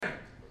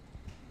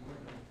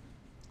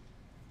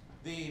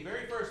The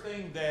very first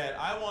thing that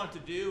I want to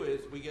do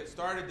as we get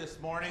started this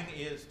morning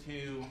is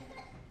to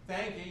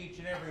thank each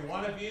and every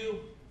one of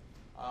you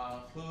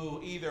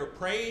who either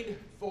prayed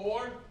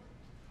for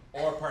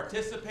or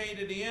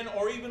participated in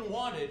or even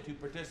wanted to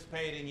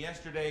participate in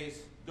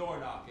yesterday's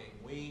door knocking.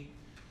 We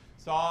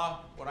saw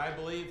what I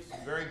believe some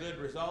very good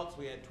results.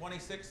 We had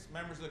 26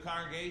 members of the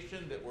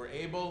congregation that were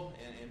able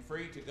and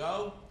free to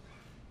go.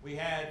 We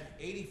had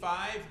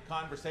 85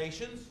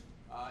 conversations,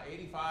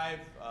 85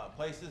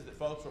 places that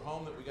folks were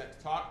home that we got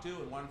to talk to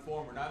in one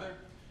form or another.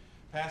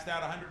 Passed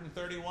out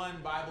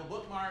 131 Bible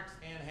bookmarks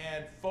and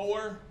had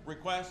 4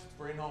 requests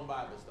for in-home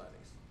Bible studies.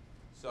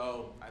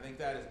 So I think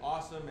that is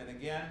awesome. And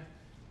again,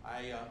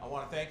 I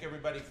want to thank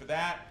everybody for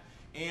that.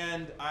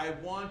 And I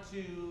want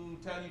to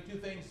tell you 2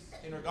 things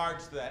in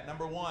regards to that.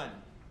 Number 1,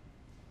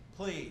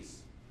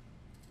 please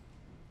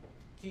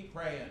keep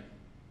praying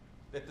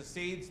that the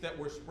seeds that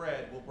were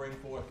spread will bring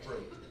forth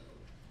fruit.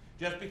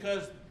 Just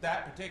because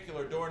that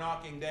particular door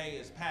knocking day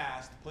is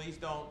past, please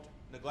don't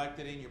neglect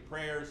it in your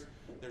prayers.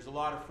 There's a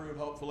lot of fruit,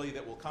 hopefully,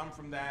 that will come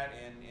from that,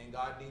 and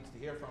God needs to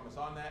hear from us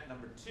on that.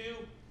 Number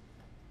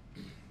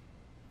 2,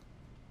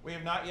 we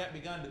have not yet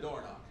begun to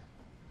door knock,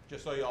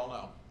 just so you all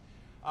know.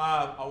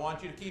 I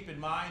want you to keep in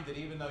mind that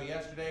even though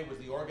yesterday was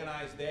the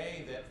organized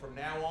day, that from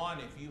now on,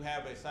 if you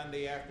have a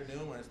Sunday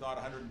afternoon when it's not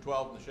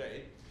 112 in the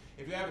shade,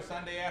 if you have a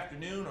Sunday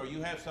afternoon or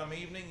you have some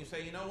evening, you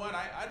say, you know what,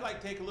 I'd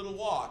like to take a little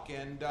walk,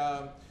 and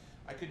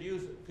I could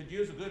use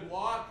a good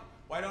walk.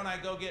 Why don't I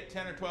go get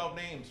 10 or 12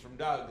 names from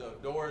Doug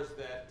of doors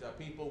that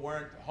people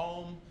weren't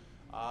home,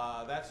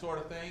 that sort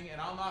of thing,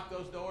 and I'll knock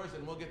those doors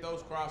and we'll get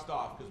those crossed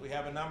off because we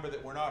have a number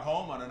that were not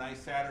home on a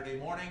nice Saturday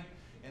morning.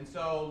 And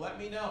so let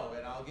me know,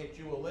 and I'll get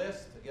you a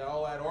list to get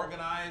all that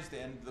organized.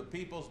 And the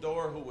people's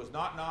door who was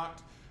not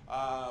knocked,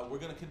 we're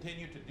going to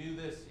continue to do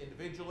this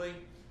individually.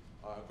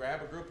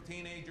 Grab a group of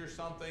teenagers,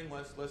 something.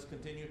 Let's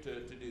continue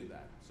to do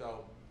that.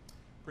 So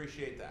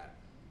appreciate that.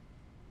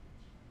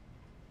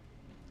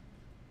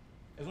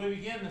 As we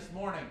begin this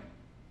morning,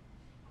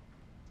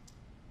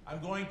 I'm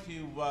going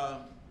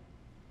to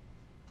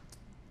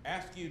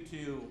ask you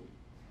to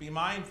be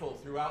mindful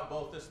throughout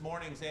both this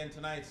morning's and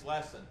tonight's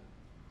lesson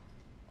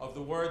of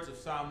the words of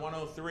Psalm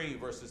 103,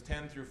 verses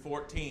 10 through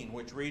 14,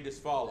 which read as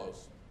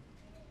follows.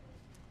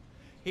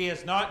 He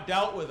has not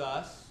dealt with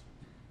us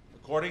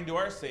according to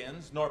our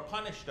sins, nor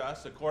punished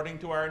us according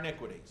to our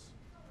iniquities.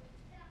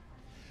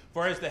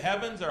 For as the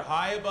heavens are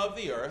high above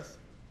the earth,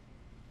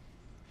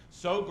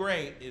 so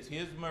great is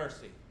his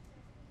mercy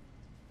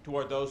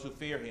toward those who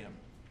fear him.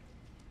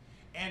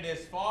 And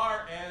as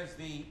far as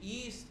the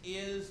east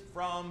is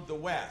from the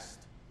west,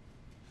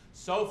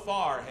 so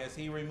far has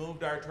he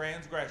removed our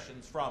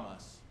transgressions from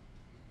us.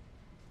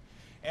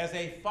 As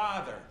a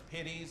father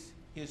pities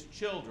his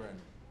children,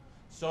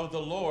 so the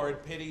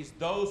Lord pities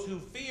those who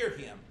fear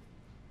him.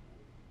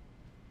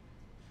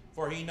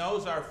 For he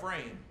knows our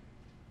frame.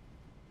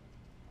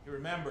 He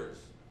remembers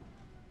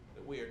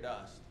that we are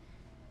dust.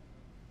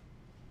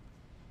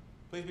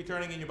 Please be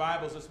turning in your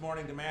Bibles this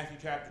morning to Matthew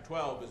chapter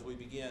 12 as we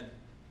begin.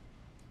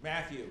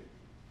 Matthew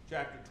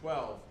chapter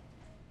 12.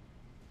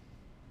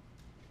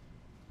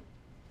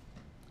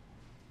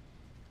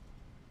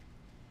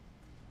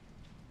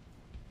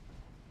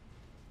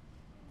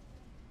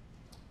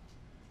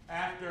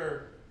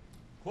 After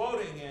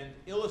quoting and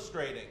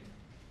illustrating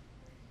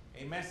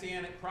a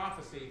messianic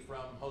prophecy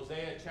from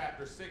Hosea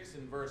chapter 6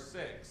 and verse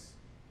 6,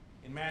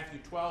 in Matthew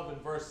 12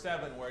 and verse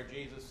 7, where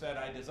Jesus said,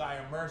 I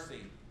desire mercy,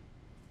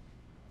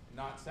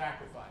 not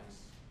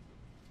sacrifice,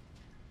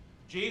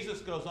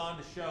 Jesus goes on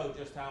to show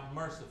just how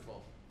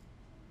merciful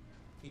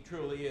he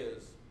truly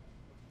is.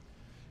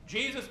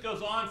 Jesus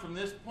goes on from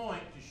this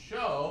point to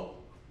show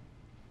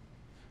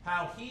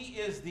how he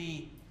is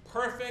the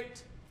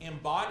perfect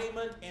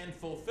embodiment and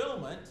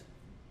fulfillment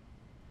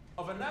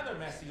of another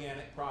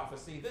messianic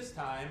prophecy, this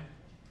time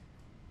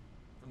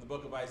from the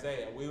book of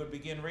Isaiah. We would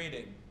begin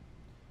reading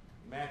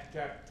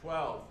Matthew chapter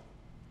 12,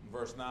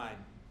 verse 9.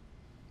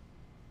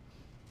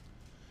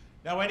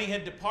 Now when he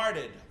had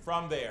departed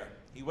from there,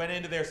 he went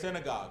into their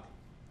synagogue.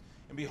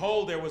 And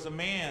behold, there was a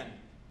man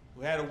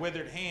who had a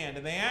withered hand.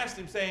 And they asked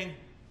him, saying,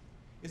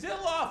 Is it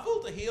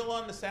lawful to heal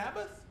on the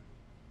Sabbath?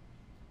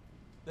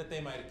 That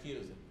they might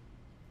accuse him.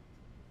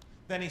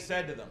 Then he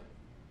said to them,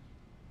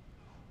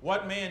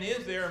 What man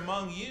is there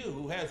among you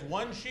who has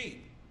one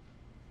sheep,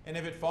 and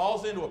if it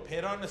falls into a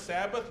pit on the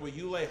Sabbath, will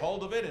you lay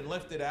hold of it and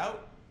lift it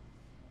out?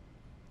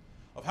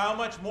 Of how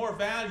much more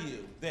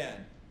value,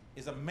 then,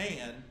 is a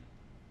man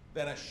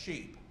than a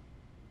sheep?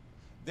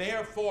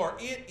 Therefore,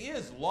 it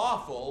is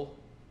lawful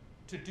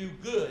to do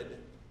good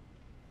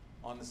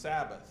on the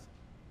Sabbath.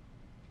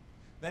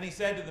 Then he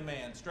said to the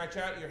man, Stretch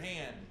out your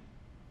hand.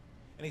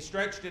 And he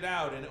stretched it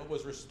out, and it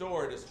was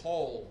restored as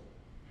whole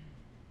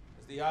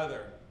as the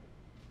other.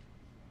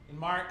 In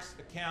Mark's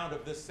account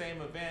of this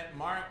same event,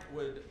 Mark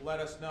would let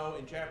us know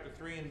in chapter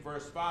 3 and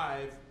verse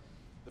 5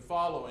 the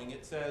following.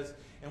 It says,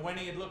 And when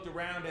he had looked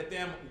around at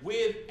them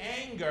with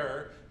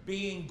anger,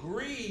 being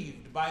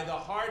grieved by the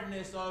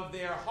hardness of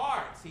their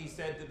hearts, he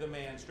said to the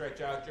man,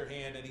 Stretch out your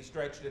hand. And he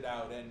stretched it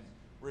out, and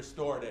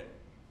restored it.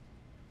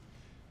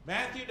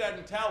 Matthew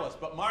doesn't tell us,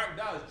 but Mark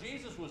does.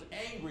 Jesus was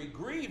angry,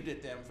 grieved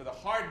at them for the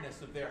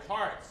hardness of their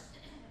hearts.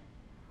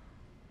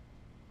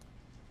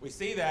 We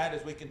see that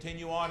as we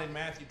continue on in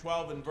Matthew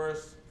 12 and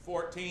verse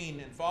 14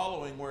 and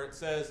following, where it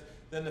says,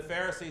 "Then the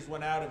Pharisees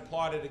went out and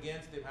plotted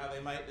against him how they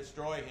might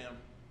destroy him."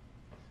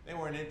 They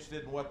weren't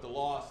interested in what the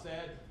law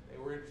said. They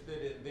were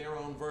interested in their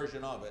own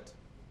version of it.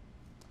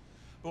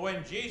 But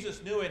when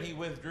Jesus knew it, he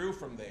withdrew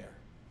from there.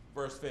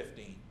 Verse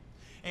 15.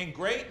 "And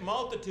great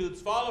multitudes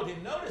followed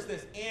him." Notice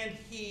this. "And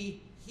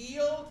he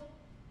healed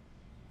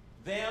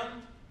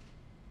them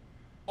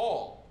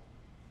all.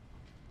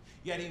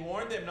 Yet he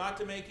warned them not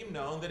to make him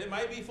known, that it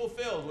might be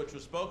fulfilled, which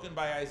was spoken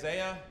by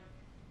Isaiah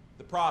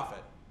the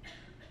prophet."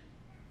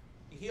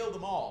 He healed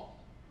them all.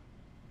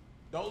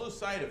 Don't lose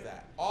sight of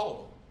that. All of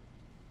them.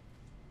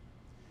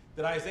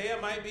 "That Isaiah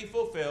might be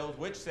fulfilled,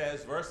 which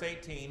says," verse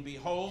 18,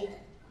 "Behold,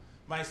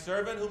 my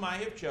servant whom I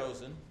have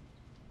chosen,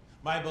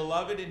 my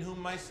beloved in whom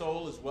my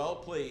soul is well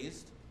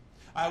pleased.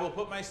 I will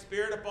put my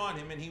spirit upon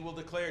him, and he will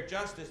declare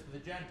justice to the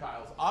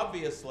Gentiles."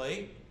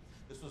 Obviously,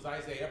 this was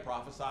Isaiah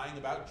prophesying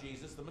about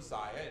Jesus the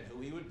Messiah and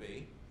who he would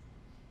be.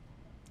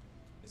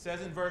 It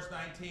says in verse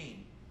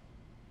 19,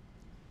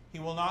 "He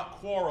will not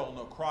quarrel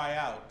nor cry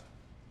out,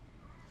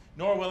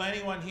 nor will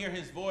anyone hear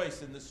his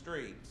voice in the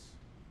streets.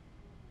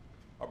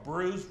 A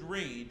bruised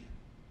reed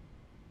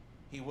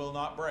he will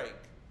not break,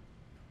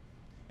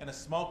 and a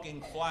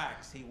smoking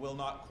flax he will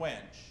not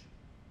quench,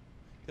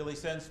 till he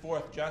sends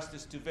forth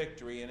justice to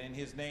victory, and in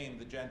his name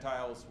the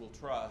Gentiles will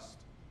trust.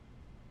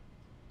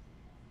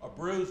 A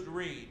bruised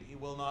reed he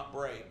will not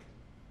break."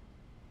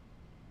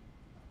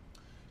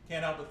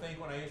 Can't help but think,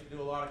 when I used to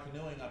do a lot of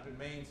canoeing up in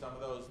Maine, some of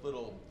those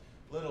little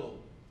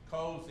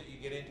coves that you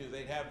get into,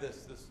 they'd have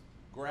this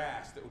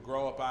grass that would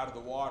grow up out of the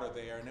water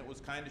there, and it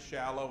was kind of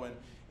shallow, and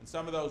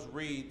some of those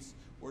reeds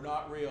were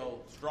not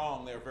real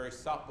strong. They were very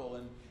supple,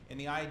 and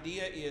the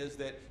idea is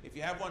that if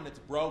you have one that's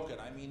broken,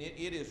 I mean,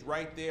 it is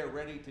right there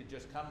ready to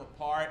just come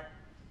apart.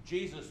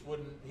 Jesus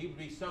he would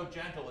be so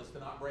gentle as to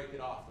not break it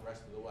off the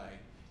rest of the way.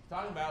 He's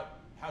talking about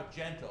how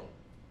gentle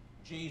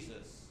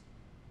Jesus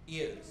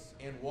is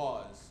and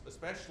was,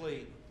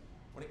 especially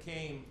when it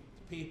came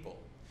to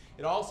people.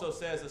 It also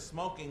says, "A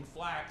smoking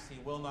flax he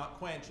will not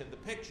quench," and the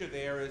picture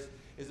there is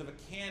of a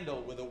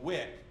candle with a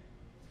wick.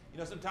 You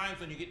know, sometimes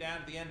when you get down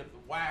to the end of the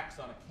wax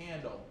on a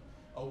candle,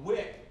 a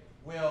wick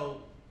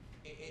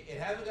it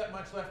hasn't got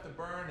much left to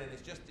burn, and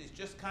it's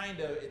just kind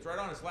of, it's right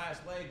on its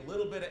last leg, a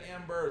little bit of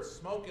ember, it's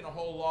smoking a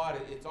whole lot,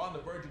 it's on the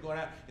verge of going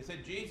out. It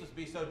said Jesus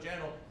be so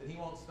gentle that he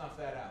won't snuff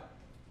that out.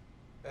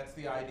 That's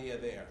the idea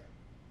there.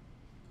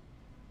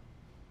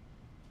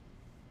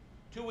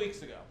 2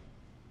 weeks ago,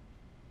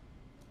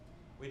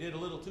 we did a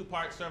little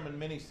 2-part sermon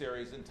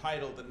mini-series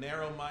entitled "The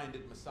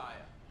Narrow-Minded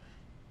Messiah."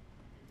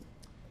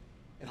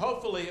 And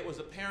hopefully it was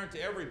apparent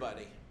to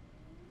everybody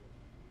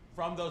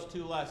from those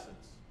 2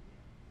 lessons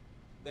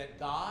that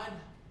God,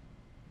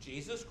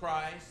 Jesus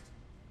Christ,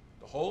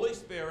 the Holy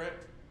Spirit,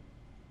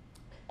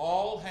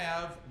 all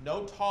have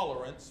no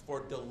tolerance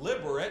for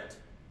deliberate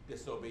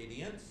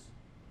disobedience,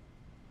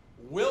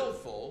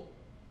 willful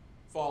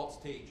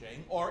false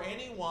teaching, or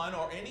anyone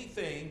or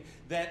anything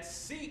that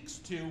seeks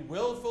to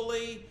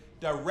willfully,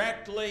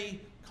 directly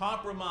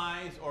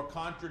compromise or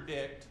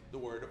contradict the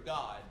Word of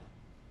God.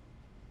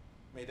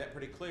 Made that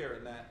pretty clear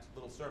in that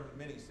little sermon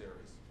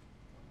mini-series.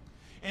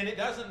 And it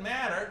doesn't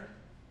matter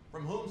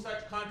from whom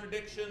such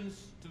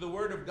contradictions to the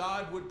Word of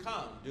God would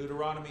come.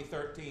 Deuteronomy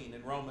 13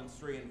 and Romans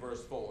 3 and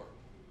verse 4.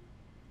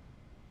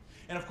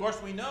 And of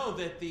course we know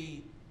that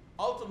the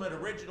ultimate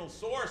original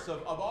source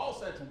of all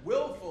such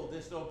willful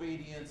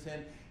disobedience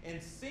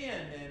and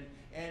sin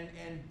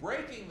and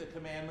breaking the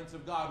commandments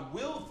of God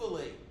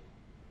willfully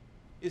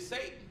is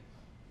Satan.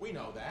 We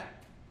know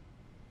that.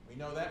 We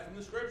know that from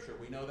the Scripture.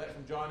 We know that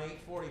from John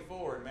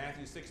 8:44 and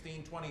Matthew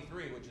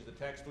 16:23, which is a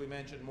text we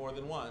mentioned more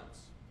than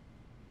once.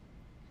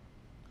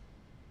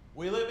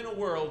 We live in a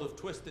world of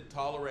twisted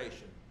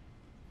toleration.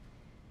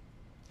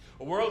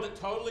 A world that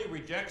totally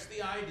rejects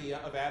the idea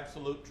of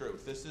absolute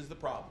truth. This is the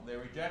problem.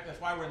 That's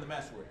why we're in the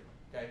mess we're in,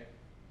 okay?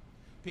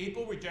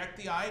 People reject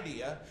the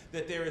idea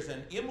that there is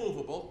an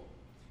immovable,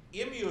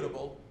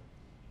 immutable,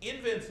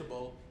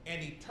 invincible,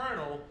 and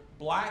eternal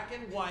black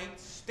and white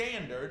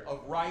standard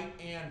of right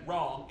and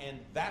wrong,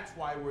 and that's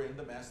why we're in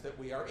the mess that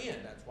we are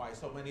in. That's why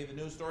so many of the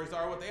news stories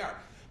are what they are.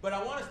 But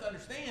I want us to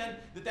understand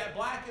that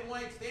black and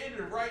white standard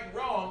of right and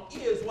wrong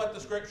is what the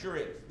Scripture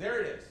is. There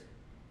it is.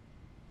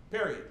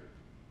 Period.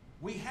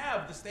 We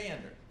have the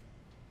standard.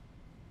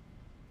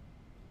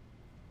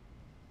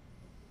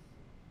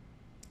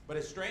 But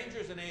as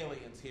strangers and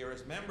aliens here,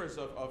 as members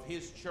of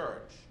His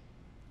church,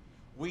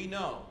 we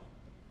know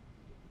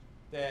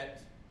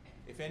that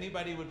if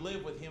anybody would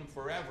live with Him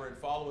forever and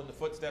follow in the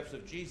footsteps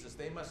of Jesus,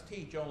 they must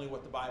teach only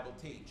what the Bible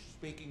teaches,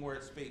 speaking where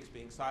it speaks,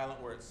 being silent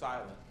where it's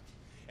silent.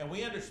 And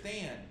we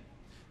understand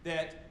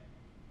that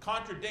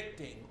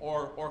contradicting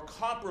or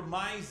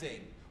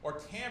compromising or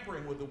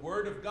tampering with the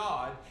Word of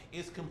God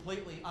is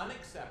completely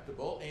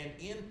unacceptable and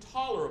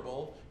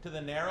intolerable to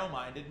the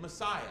narrow-minded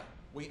Messiah.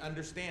 We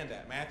understand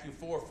that. Matthew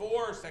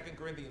 4:4, 2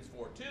 Corinthians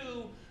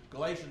 4:2,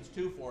 Galatians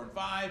 2:4 and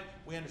 5.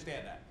 We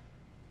understand that.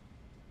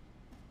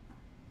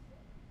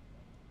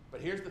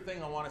 But here's the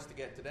thing I want us to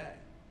get today.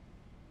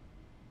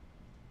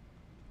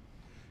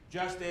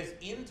 Just as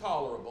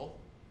intolerable,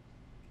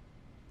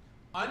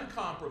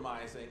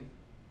 uncompromising,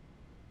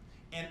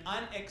 and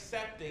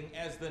unaccepting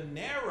as the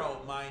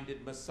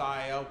narrow-minded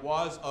Messiah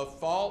was of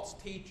false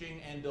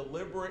teaching and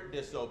deliberate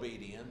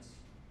disobedience,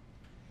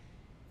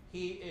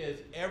 he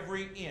is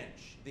every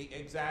inch the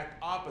exact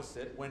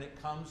opposite when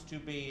it comes to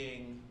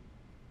being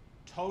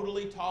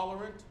totally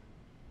tolerant,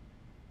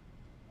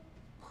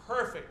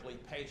 perfectly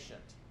patient,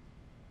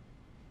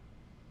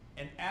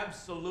 and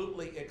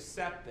absolutely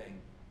accepting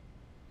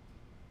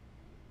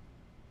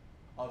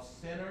of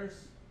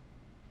sinners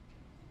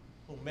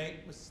who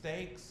make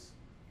mistakes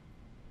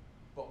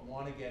but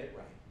want to get it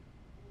right.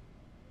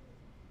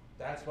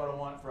 That's what I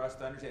want for us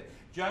to understand.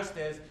 Just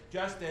as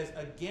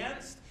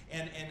against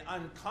and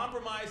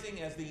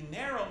uncompromising as the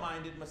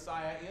narrow-minded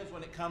Messiah is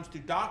when it comes to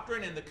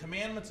doctrine and the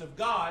commandments of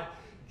God,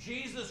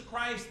 Jesus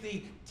Christ,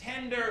 the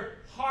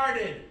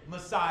tender-hearted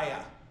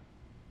Messiah,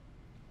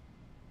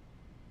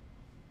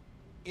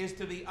 is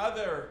to the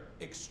other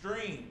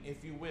extreme,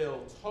 if you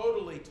will,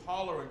 totally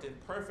tolerant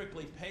and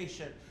perfectly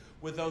patient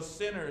with those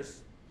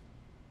sinners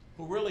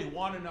who really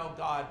want to know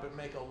God but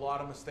make a lot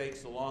of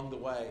mistakes along the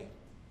way.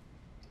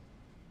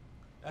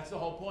 That's the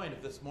whole point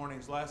of this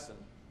morning's lesson.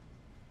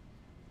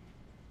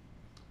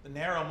 The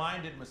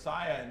narrow-minded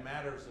Messiah in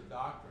matters of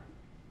doctrine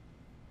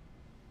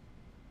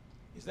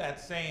is that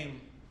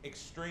same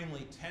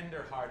extremely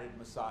tender-hearted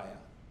Messiah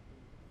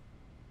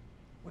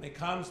when it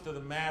comes to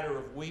the matter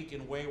of weak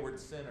and wayward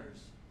sinners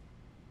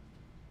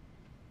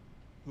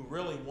who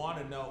really want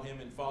to know him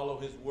and follow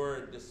his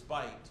word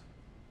despite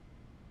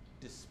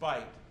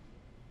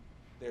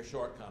their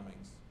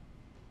shortcomings.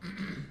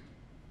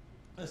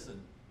 Listen,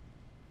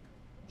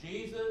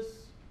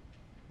 Jesus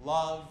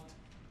loved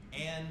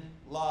and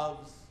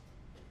loves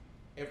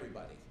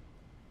everybody.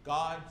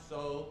 God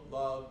so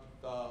loved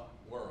the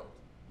world.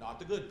 Not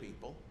the good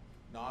people,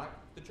 not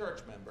the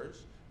church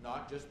members,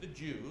 not just the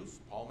Jews.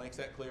 Paul makes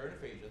that clear in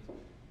Ephesians.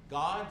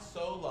 God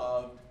so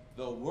loved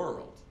the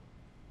world.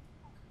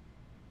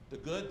 The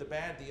good, the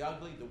bad, the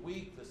ugly, the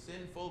weak, the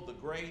sinful, the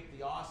great,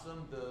 the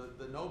awesome,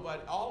 the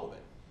nobody, all of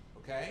it.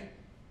 Okay?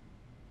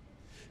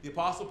 The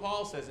Apostle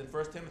Paul says in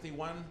 1 Timothy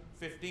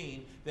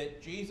 1:15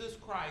 that Jesus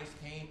Christ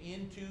came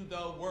into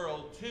the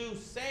world to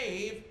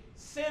save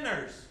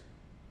sinners,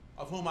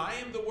 of whom I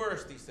am the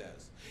worst, he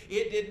says.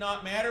 It did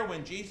not matter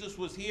when Jesus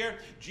was here,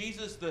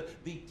 Jesus, the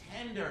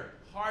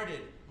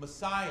tender-hearted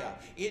Messiah.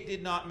 It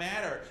did not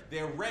matter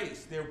their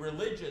race, their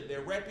religion, their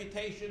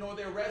reputation, or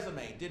their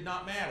resume. It did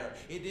not matter.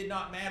 It did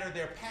not matter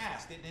their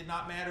past. It did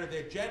not matter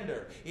their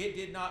gender. It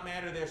did not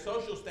matter their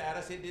social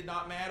status. It did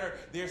not matter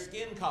their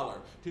skin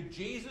color. To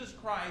Jesus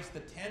Christ,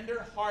 the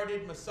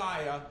tender-hearted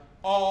Messiah,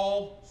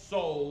 all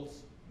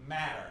souls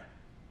matter.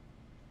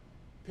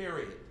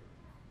 Period.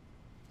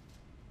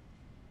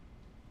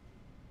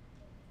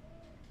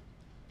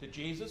 To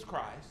Jesus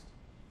Christ,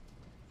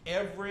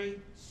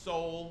 every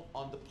soul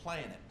on the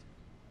planet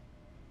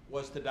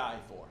was to die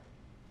for.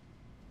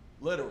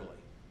 Literally.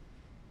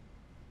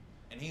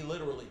 And he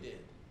literally did.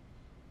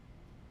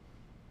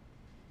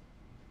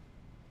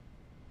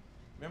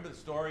 Remember the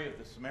story of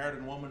the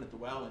Samaritan woman at the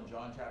well in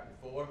John chapter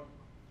 4?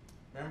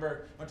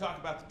 Remember, when we talk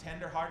about the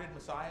tender-hearted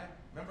Messiah?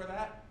 Remember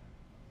that?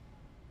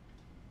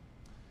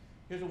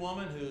 Here's a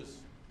woman who's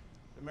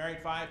been married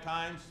 5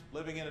 times,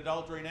 living in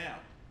adultery now.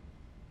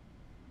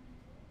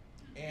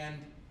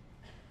 And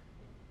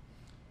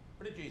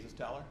what did Jesus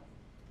tell her?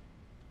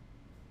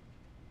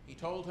 He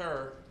told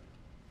her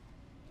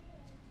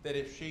that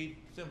if she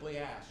simply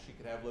asked, she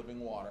could have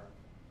living water.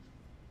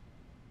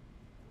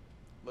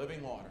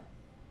 Living water.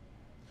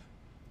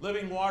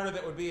 Living water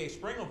that would be a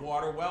spring of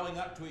water welling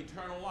up to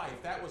eternal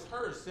life. That was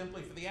hers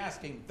simply for the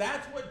asking.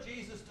 That's what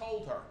Jesus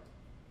told her.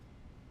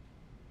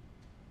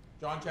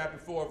 John chapter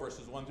 4,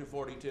 verses 1 through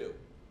 42.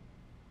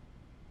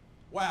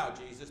 Wow,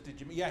 Jesus,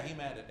 did you... Yeah, he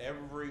meant it.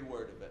 Every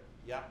word of it.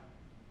 Yeah.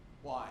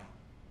 Why?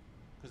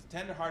 Because the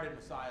tender-hearted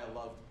Messiah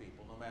loved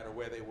people no matter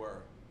where they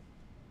were.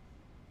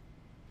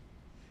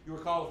 You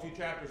recall a few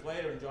chapters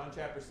later in John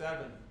chapter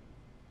 7,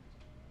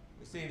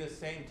 we see this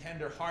same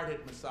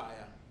tender-hearted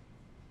Messiah.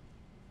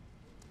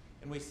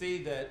 And we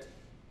see that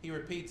he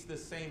repeats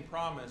this same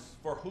promise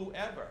for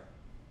whoever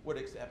would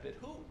accept it.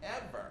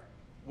 Whoever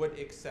would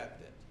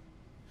accept it.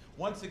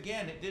 Once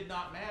again, it did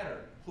not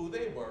matter who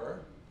they were,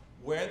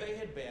 where they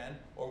had been,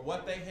 or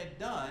what they had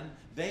done.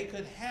 They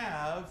could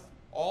have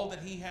all that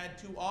he had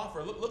to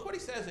offer. Look what he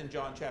says in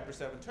John chapter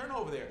 7. Turn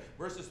over there,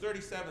 verses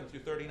 37 through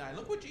 39.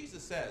 Look what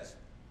Jesus says.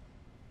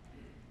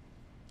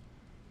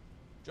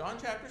 John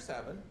chapter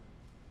 7,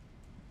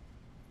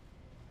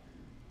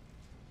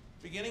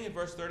 beginning at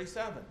verse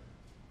 37.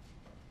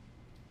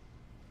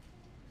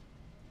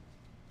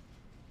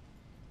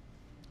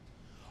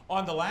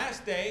 On the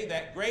last day,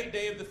 that great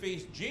day of the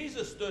feast,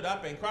 Jesus stood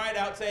up and cried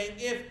out, saying,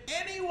 "If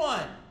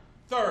anyone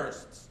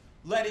thirsts,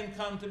 let him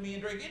come to me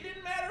and drink. It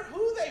didn't matter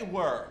who they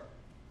were.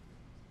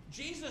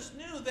 Jesus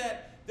knew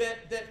that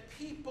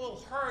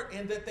people hurt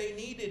and that they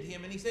needed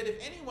him. And he said, if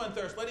anyone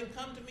thirsts, let him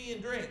come to me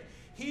and drink.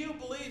 He who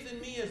believes in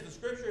me, as the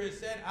scripture has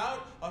said,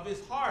 out of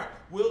his heart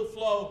will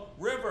flow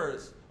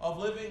rivers of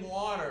living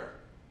water.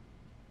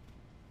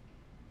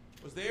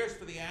 It was theirs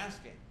for the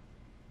asking.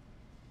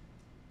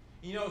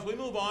 You know, as we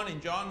move on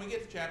in John, we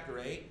get to chapter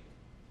 8.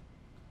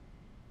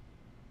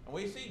 And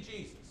we see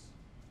Jesus,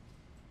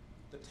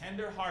 the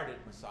tender-hearted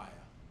Messiah.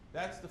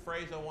 That's the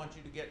phrase I want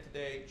you to get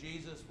today.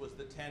 Jesus was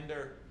the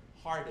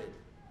tender-hearted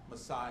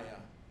Messiah.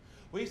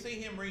 We see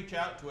him reach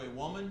out to a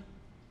woman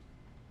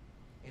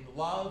in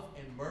love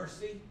and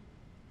mercy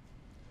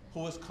who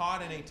was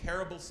caught in a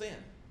terrible sin.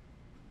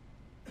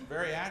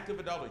 Very active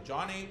adultery.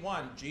 John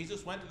 8:1,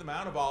 Jesus went to the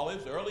Mount of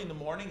Olives early in the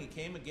morning. He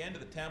came again to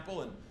the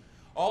temple, and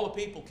all the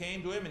people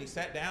came to him, and he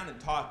sat down and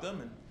taught them.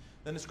 And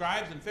then the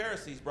scribes and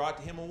Pharisees brought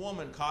to him a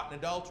woman caught in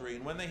adultery.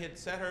 And when they had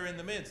set her in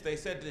the midst, they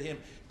said to him,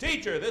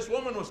 Teacher, this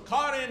woman was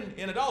caught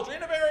in adultery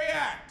in the very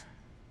act.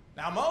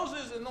 Now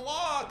Moses in the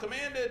law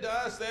commanded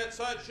us that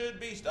such should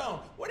be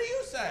stoned. What do you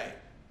say?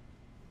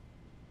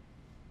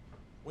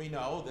 We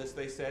know this,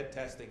 they said,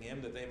 testing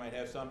him, that they might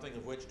have something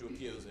of which to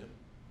accuse him.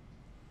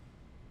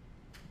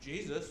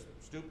 Jesus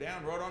stooped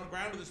down, wrote on the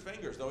ground with his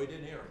fingers, though he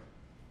didn't hear him.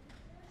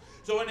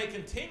 So when they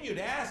continued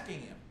asking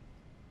him,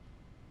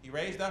 he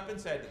raised up and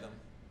said to them,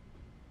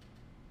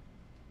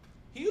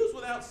 He who's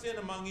without sin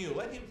among you,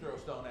 let him throw a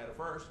stone at her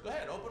first. Go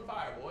ahead, open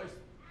fire, boys.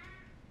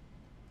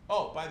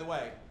 Oh, by the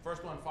way,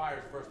 first one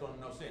fires, first one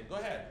no sin. Go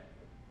ahead.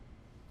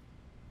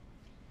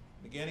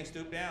 Again he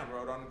stooped down,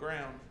 wrote on the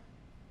ground.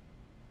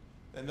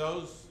 Then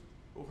those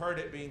who heard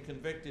it being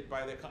convicted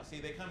by their...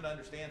 See, they come to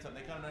understand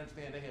something. They come to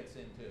understand they had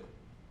sinned too.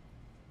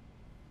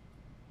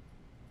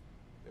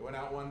 They went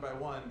out one by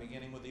one,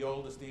 beginning with the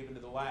oldest even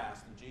to the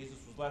last. And Jesus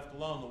was left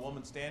alone, the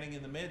woman standing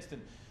in the midst.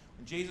 And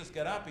when Jesus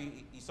got up,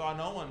 he saw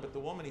no one but the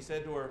woman. He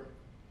said to her,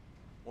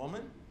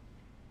 Woman,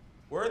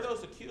 where are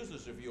those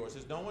accusers of yours?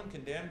 Has no one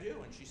condemned you?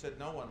 And she said,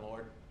 No one,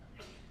 Lord.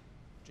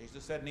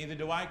 Jesus said, Neither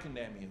do I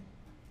condemn you.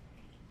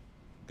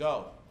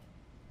 Go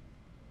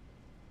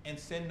and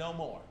sin no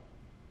more.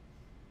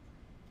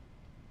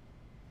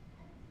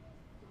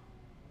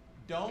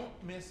 Don't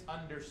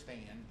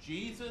misunderstand.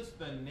 Jesus,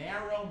 the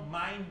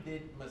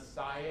narrow-minded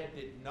Messiah,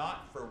 did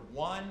not for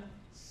 1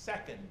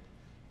 second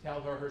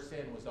tell her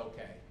sin was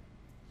okay.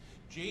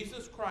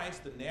 Jesus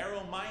Christ, the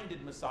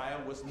narrow-minded Messiah,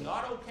 was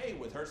not okay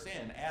with her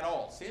sin at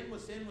all. Sin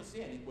was sin was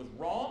sin. It was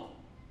wrong.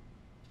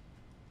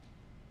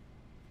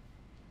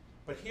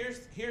 But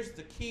here's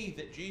the key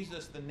that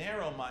Jesus, the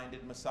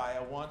narrow-minded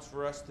Messiah, wants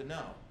for us to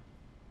know.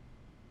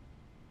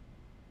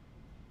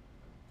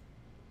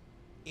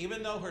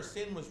 Even though her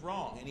sin was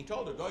wrong, and he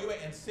told her, go your way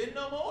and sin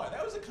no more.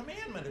 That was a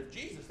commandment of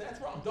Jesus.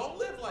 That's wrong. Don't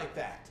live like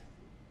that.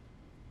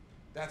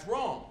 That's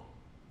wrong.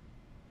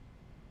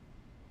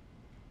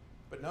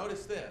 But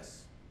notice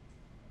this.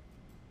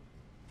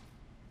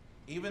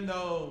 Even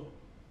though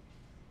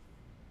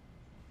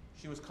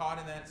she was caught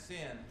in that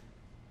sin,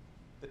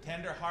 the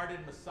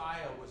tender-hearted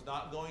Messiah was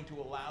not going to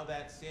allow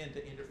that sin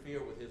to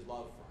interfere with his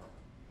love for her.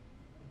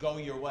 Go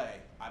your way.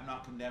 I'm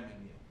not condemning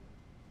you.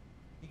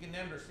 He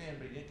condemned her sin,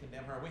 but he didn't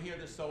condemn her. We hear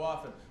this so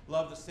often.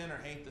 Love the sinner,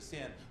 hate the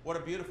sin. What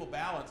a beautiful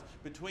balance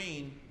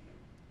between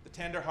the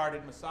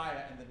tender-hearted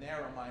Messiah and the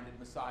narrow-minded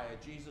Messiah.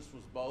 Jesus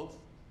was both.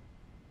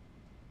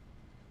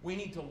 We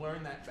need to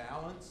learn that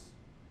balance.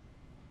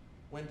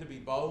 When to be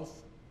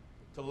both.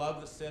 To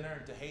love the sinner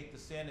and to hate the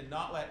sin. And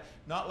not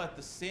let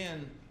the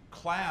sin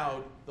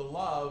cloud the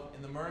love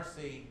and the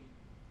mercy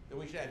that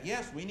we should have.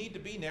 Yes, we need to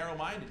be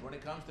narrow-minded when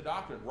it comes to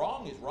doctrine.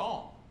 Wrong is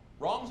wrong.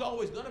 Wrong's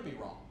always going to be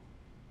wrong.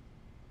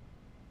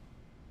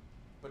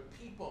 But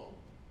people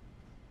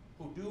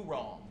who do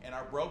wrong and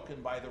are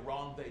broken by the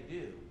wrong they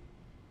do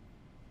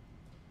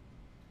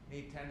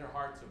need tender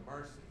hearts of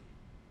mercy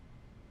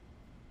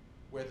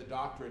where the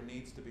doctrine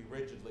needs to be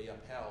rigidly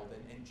upheld.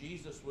 And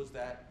Jesus was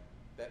that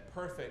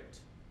perfect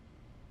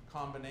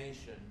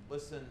combination.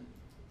 Listen,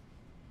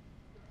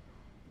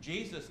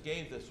 Jesus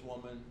gave this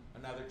woman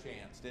another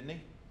chance, didn't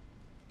he?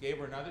 Gave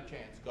her another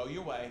chance. Go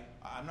your way.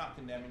 I'm not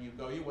condemning you.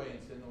 Go your way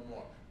and sin no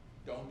more.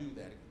 Don't do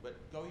that. But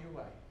go your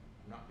way.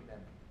 I'm not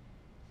condemning you.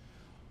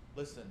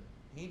 Listen,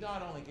 he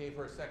not only gave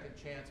her a second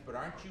chance, but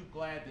aren't you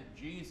glad that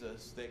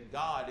Jesus, that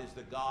God is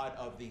the God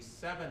of the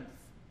 7th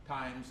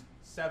times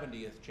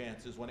 70th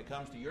chances when it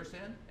comes to your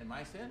sin and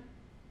my sin?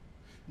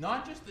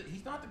 Not just that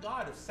he's not the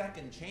God of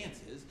second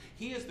chances.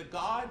 He is the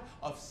God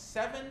of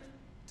 7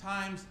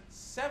 times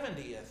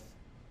 70th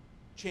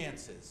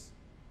chances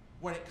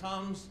when it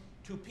comes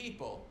to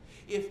people.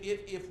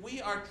 If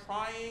we are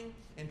trying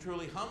and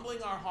truly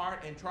humbling our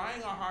heart and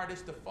trying our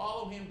hardest to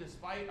follow him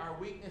despite our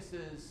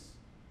weaknesses,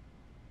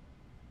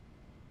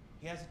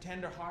 he has a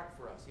tender heart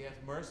for us. He has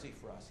mercy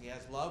for us. He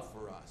has love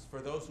for us,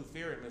 for those who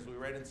fear him, as we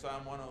read in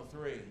Psalm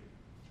 103.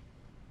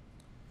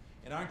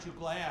 And aren't you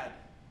glad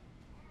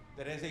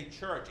that as a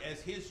church, as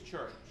his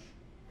church,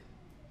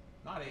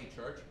 not a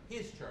church,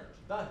 his church,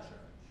 the church,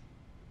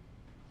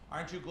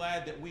 aren't you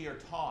glad that we are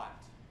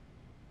taught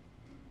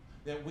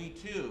that we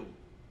too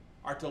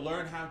are to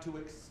learn how to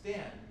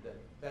extend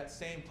that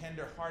same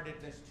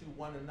tenderheartedness to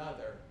one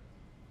another.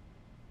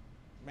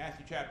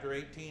 Matthew chapter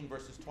 18,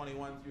 verses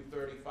 21 through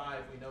 35,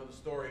 we know the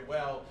story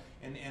well.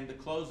 And the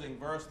closing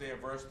verse there,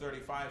 verse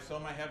 35, so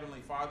my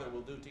heavenly Father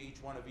will do to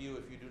each one of you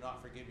if you do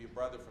not forgive your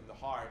brother from the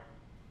heart.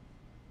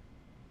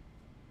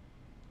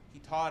 He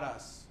taught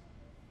us,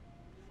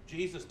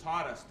 Jesus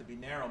taught us to be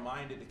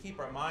narrow-minded, to keep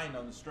our mind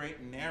on the straight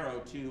and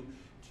narrow, to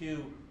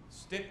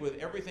stick with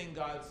everything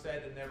God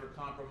said and never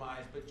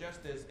compromise, but just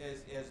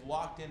as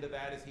locked into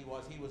that as he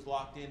was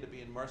locked into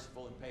being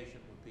merciful and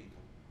patient with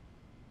people.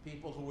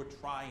 People who were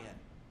trying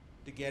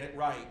to get it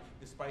right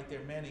despite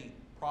their many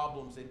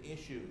problems and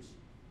issues.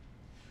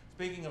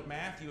 Speaking of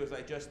Matthew, as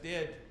I just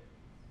did,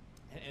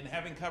 and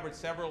having covered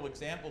several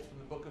examples from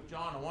the book of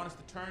John, I want us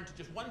to turn to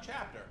just one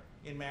chapter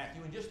in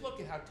Matthew and just look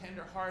at how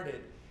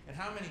tender-hearted and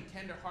how many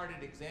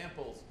tender-hearted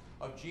examples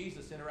of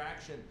Jesus'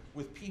 interaction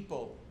with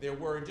people there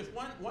were in just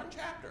one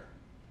chapter.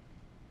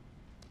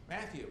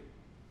 Matthew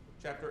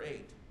chapter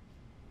 8.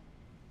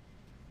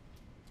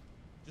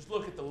 Just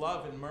look at the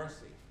love and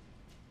mercy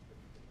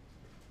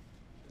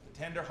that the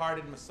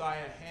tender-hearted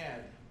Messiah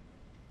had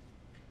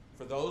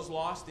for those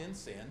lost in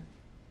sin,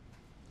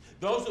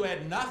 those who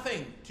had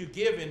nothing to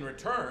give in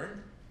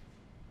return,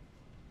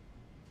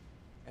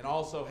 and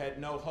also had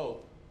no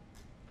hope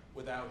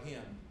without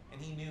him.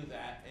 And he knew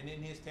that, and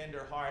in his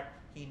tender heart,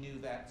 he knew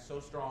that so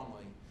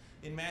strongly.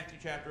 In Matthew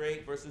chapter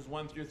 8, verses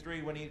 1 through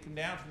 3, when he had come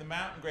down from the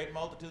mountain, great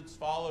multitudes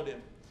followed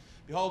him.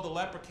 Behold, the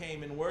leper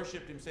came and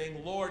worshipped him,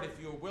 saying, Lord,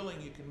 if you are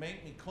willing, you can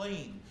make me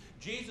clean.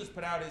 Jesus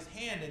put out his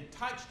hand and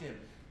touched him.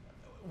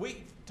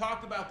 We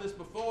talked about this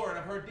before, and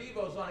I've heard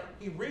devos on it.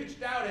 He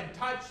reached out and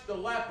touched the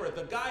leper,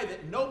 the guy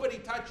that nobody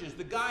touches,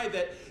 the guy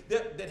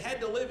that had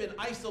to live in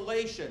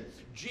isolation.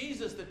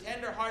 Jesus, the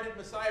tender-hearted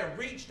Messiah,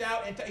 reached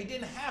out, and he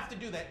didn't have to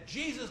do that.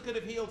 Jesus could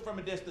have healed from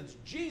a distance.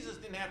 Jesus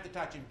didn't have to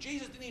touch him.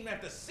 Jesus didn't even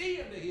have to see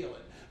him to heal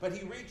it. But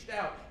he reached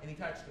out, and he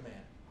touched the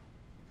man.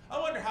 I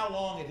wonder how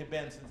long it had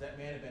been since that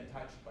man had been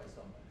touched by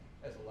somebody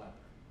as a leper.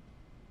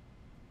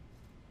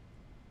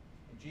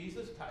 And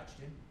Jesus touched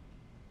him,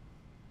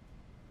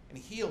 and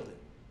he healed him,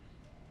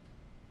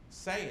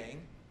 saying,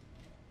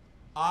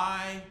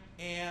 I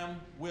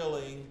am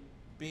willing,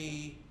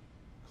 be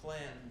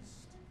cleansed.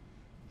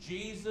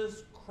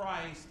 Jesus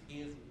Christ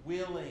is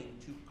willing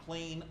to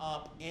clean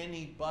up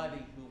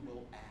anybody who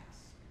will ask.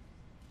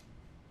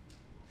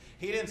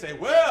 He didn't say,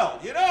 well,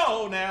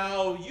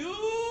 now you...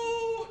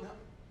 No.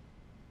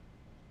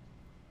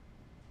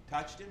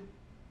 Touched him,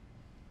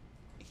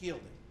 he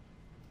healed him.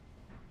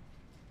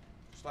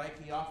 Just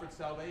like he offered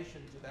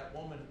salvation to that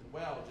woman at the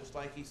well, just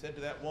like he said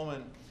to that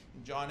woman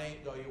in John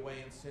 8, go your way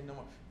and sin no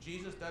more.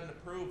 Jesus doesn't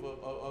approve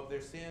of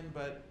their sin,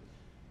 but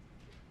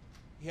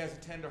he has a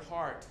tender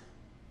heart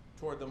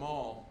toward them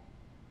all.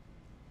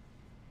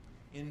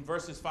 In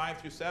verses 5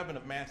 through 7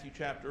 of Matthew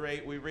chapter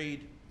 8, we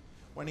read,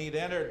 when he had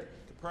entered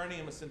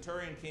Capernaum, a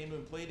centurion came to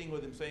him pleading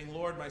with him, saying,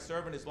 Lord, my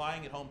servant is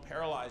lying at home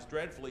paralyzed,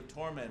 dreadfully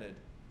tormented.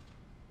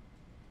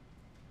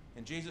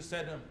 And Jesus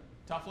said to him,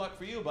 tough luck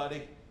for you,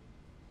 buddy.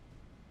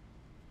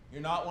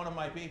 You're not one of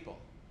my people.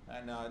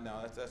 And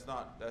no, that's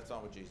not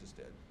what Jesus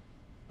did.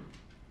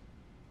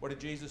 What did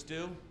Jesus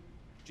do?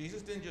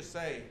 Jesus didn't just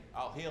say,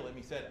 I'll heal him.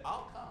 He said,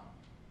 I'll come.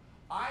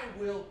 I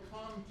will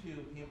come to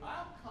him.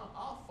 I'll come.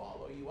 I'll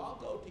follow you. I'll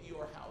go to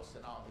your house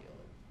and I'll heal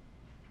him.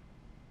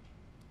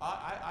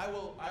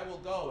 I will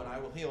go and I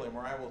will heal him,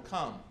 or I will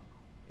come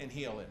and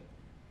heal him.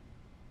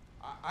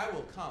 I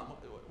will come.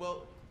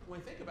 Well, when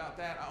we think about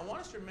that, I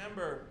want us to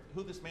remember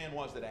who this man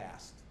was that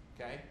asked,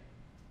 okay?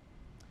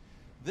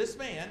 This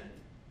man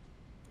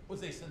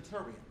was a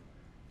centurion.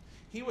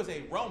 He was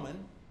a Roman,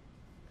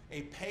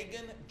 a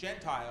pagan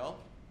Gentile,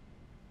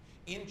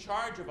 in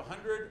charge of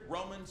 100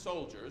 Roman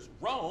soldiers.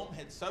 Rome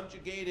had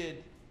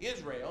subjugated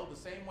Israel the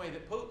same way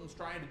that Putin's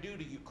trying to do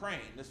to Ukraine.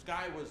 This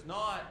guy was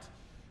not,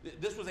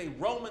 this was a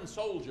Roman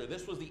soldier.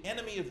 This was the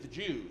enemy of the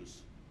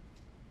Jews.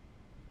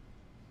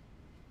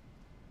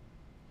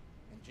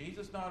 And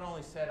Jesus not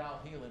only said,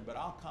 I'll heal him, but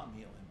I'll come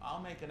heal him.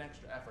 I'll make an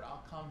extra effort.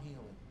 I'll come heal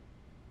him.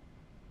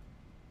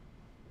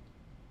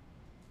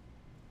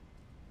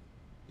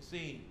 You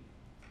see,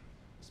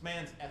 this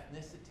man's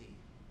ethnicity,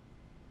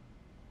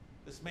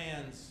 this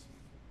man's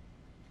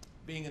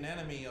being an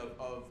enemy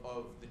of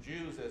the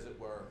Jews, as it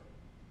were,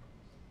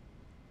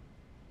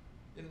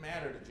 didn't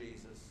matter to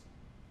Jesus.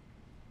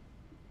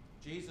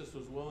 Jesus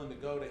was willing to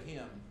go to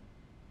him.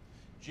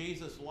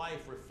 Jesus'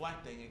 life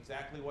reflecting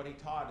exactly what he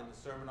taught in the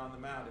Sermon on the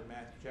Mount in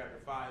Matthew chapter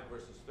 5,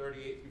 verses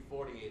 38 through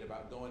 48,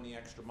 about going the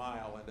extra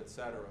mile and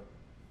etc.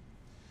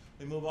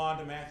 We move on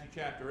to Matthew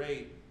chapter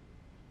 8,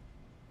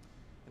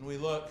 and we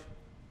look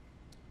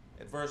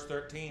at verse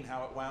 13,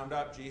 how it wound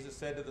up. Jesus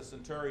said to the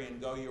centurion,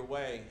 go your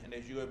way, and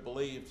as you have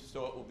believed,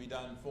 so it will be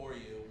done for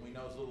you. And we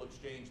know there's a little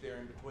exchange there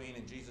in between,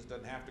 and Jesus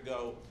doesn't have to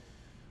go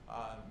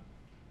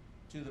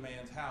to the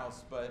man's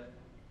house, but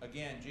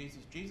again,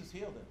 Jesus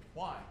healed him.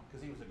 Why?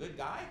 Because he was a good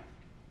guy?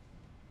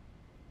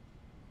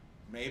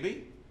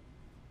 Maybe.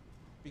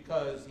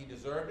 Because he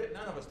deserved it?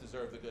 None of us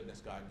deserve the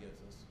goodness God gives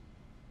us.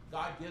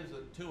 God gives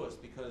it to us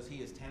because he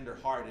is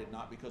tender-hearted,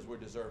 not because we're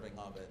deserving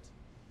of it.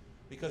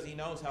 Because he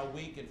knows how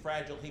weak and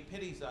fragile. He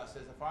pities us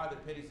as a father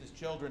pities his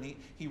children.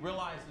 He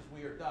realizes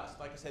we are dust.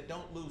 Like I said,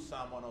 don't lose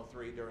Psalm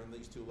 103 during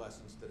these two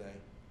lessons today.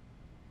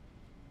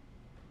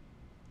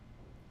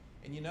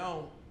 And you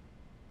know,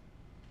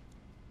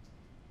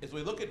 as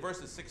we look at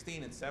verses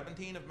 16 and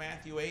 17 of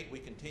Matthew 8, we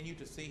continue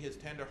to see his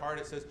tender heart.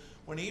 It says,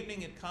 when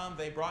evening had come,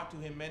 they brought to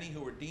him many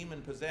who were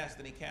demon-possessed,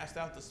 and he cast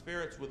out the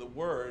spirits with a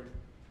word,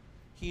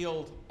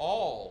 healed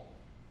all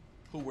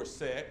who were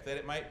sick, that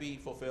it might be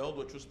fulfilled,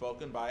 which was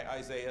spoken by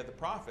Isaiah the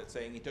prophet,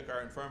 saying, he took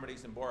our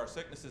infirmities and bore our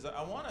sicknesses.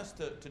 I want us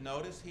to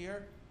notice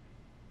here,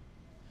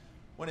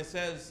 when it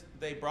says,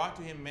 they brought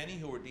to him many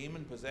who were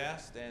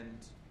demon-possessed, and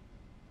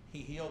he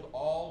healed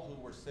all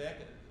who were sick.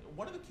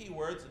 One of the key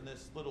words in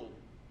this little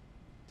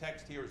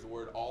text here is the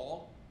word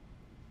all.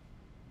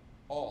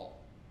 All.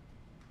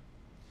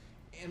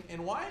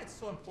 And why it's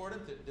so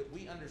important that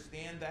we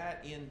understand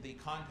that in the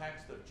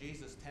context of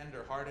Jesus'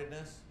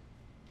 tender-heartedness.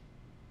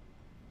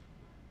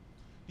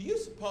 Do you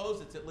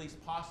suppose it's at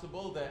least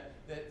possible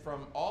that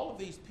from all of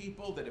these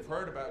people that have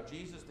heard about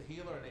Jesus the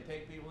healer and they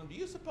take people in, do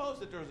you suppose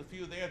that there was a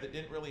few there that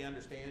didn't really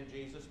understand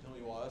Jesus and who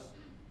he was?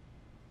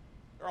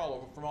 They're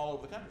from all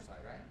over the countryside,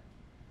 right?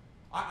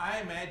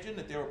 I imagine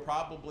that there were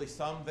probably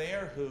some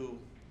there who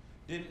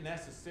didn't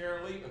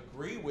necessarily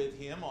agree with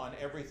him on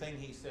everything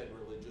he said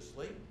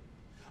religiously.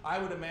 I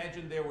would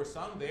imagine there were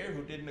some there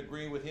who didn't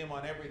agree with him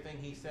on everything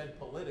he said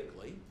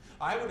politically.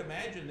 I would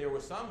imagine there were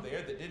some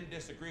there that didn't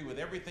disagree with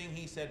everything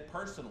he said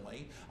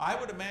personally. I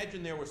would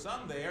imagine there were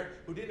some there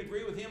who didn't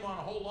agree with him on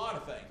a whole lot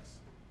of things.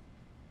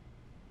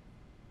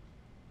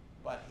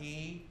 But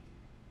he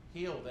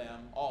healed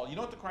them all. You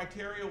know what the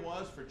criteria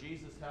was for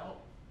Jesus'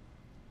 help?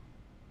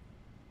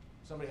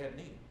 Somebody had a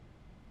need.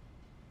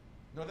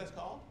 You know what that's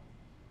called?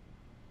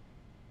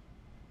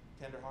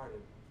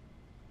 Tender-hearted.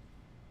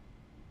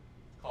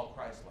 It's called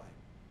Christ-like.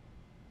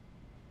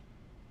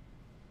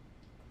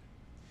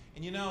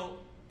 And you know,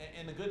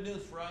 and the good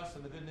news for us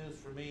and the good news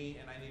for me,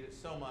 and I need it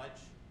so much,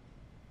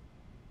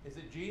 is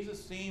that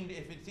Jesus seemed,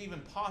 if it's even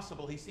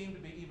possible, he seemed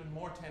to be even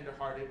more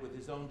tender-hearted with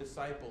his own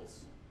disciples.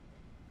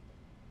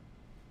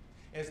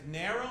 As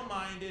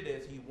narrow-minded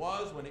as he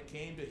was when it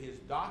came to his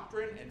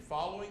doctrine and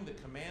following the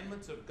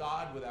commandments of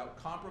God without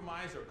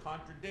compromise or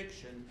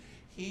contradiction,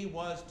 he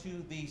was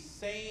to the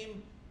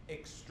same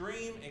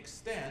extreme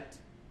extent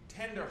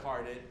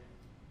tender-hearted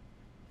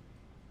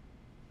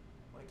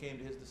when it came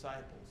to his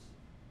disciples.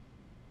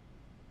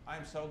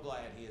 I'm so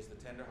glad he is the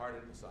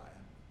tender-hearted Messiah.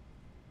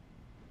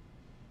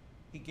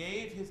 He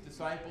gave his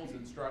disciples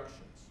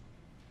instructions.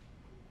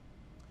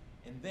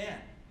 And then,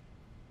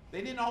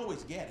 they didn't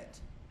always get it.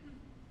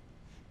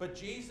 But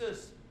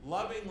Jesus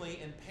lovingly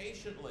and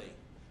patiently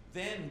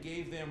then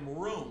gave them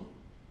room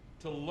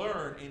to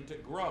learn and to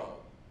grow.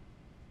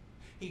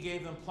 He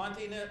gave them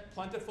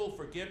plentiful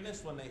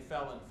forgiveness when they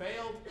fell and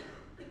failed.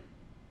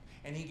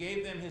 And he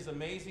gave them his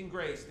amazing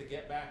grace to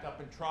get back up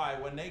and try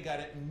when they got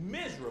it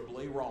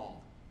miserably wrong.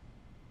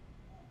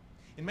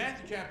 In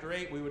Matthew chapter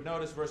 8, we would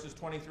notice verses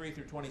 23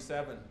 through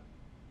 27.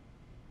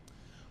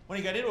 When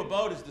he got into a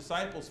boat, his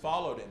disciples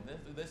followed him.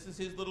 This is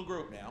his little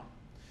group now.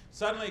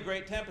 Suddenly a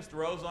great tempest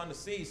arose on the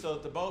sea, so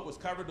that the boat was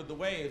covered with the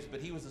waves,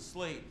 but he was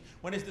asleep.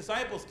 When his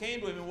disciples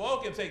came to him and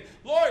woke him, saying,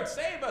 Lord,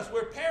 save us,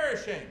 we're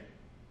perishing.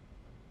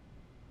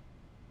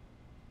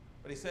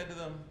 But he said to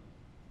them,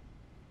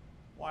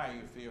 why are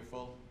you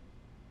fearful,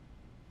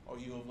 O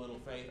you of little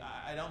faith?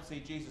 I don't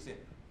see Jesus saying,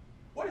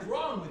 what is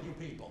wrong with you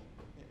people?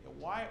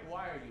 Why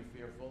are you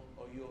fearful,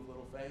 O you of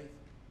little faith?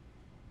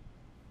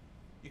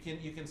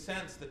 You can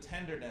sense the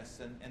tenderness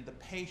and the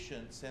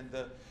patience and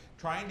the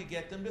trying to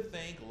get them to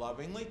think,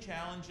 lovingly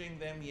challenging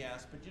them,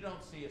 yes, but you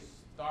don't see a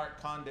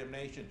stark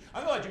condemnation.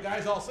 I'm going to let you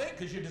guys all sink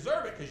because you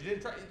deserve it, because you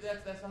didn't try.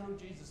 That's not who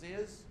Jesus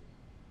is.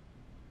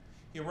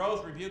 He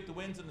arose, rebuked the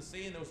winds and the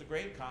sea, and there was a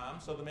great calm.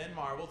 So the men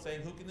marveled,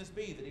 saying, who can this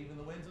be, that even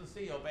the winds and the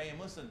sea obey him?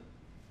 Listen,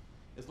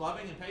 as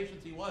loving and patient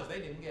as he was, they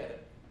didn't get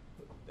it.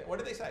 What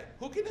did they say?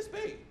 Who can this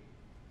be?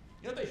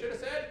 You know what they should have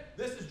said?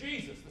 This is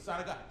Jesus, the Son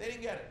of God. They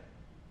didn't get it.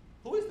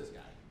 Who is this guy?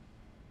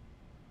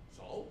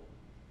 So,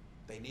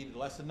 they needed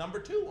lesson number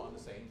 2 on the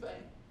same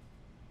thing.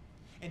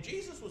 And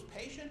Jesus was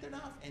patient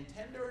enough and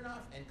tender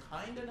enough and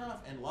kind enough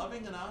and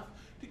loving enough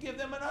to give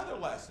them another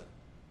lesson.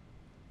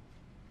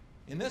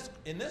 In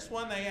this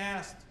one, they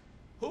asked,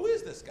 who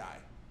is this guy?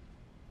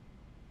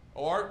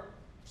 Or,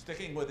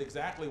 sticking with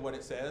exactly what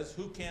it says,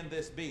 who can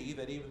this be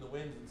that even the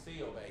winds and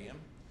sea obey him?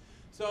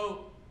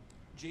 So,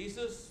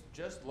 Jesus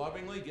just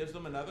lovingly gives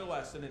them another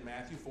lesson in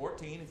Matthew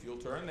 14, if you'll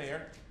turn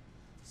there.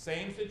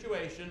 Same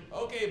situation.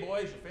 Okay,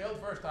 boys, you failed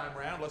the first time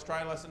around. Let's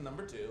try lesson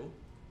number 2.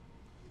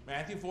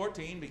 Matthew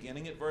 14,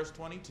 beginning at verse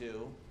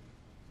 22.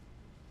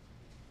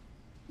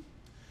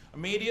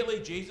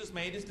 Immediately, Jesus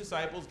made his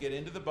disciples get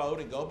into the boat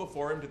and go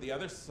before him to the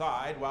other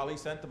side while he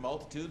sent the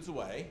multitudes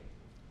away.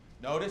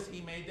 Notice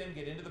he made them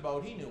get into the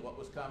boat. He knew what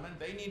was coming.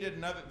 They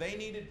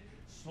needed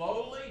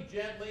slowly,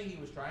 gently. He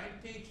was trying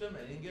to teach them.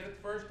 They didn't get it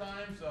the first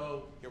time,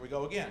 so here we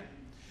go again.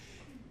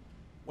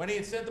 When he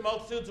had sent the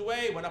multitudes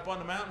away, he went up on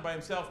the mountain by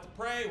himself to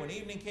pray. When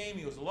evening came,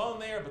 he was alone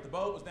there, but the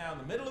boat was now in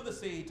the middle of the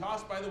sea,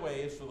 tossed by the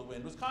waves, for the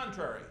wind was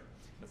contrary.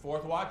 In the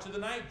fourth watch of the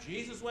night,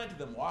 Jesus went to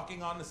them,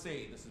 walking on the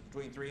sea. This is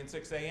between 3 and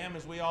 6 a.m.,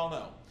 as we all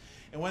know.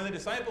 And when the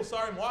disciples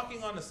saw him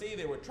walking on the sea,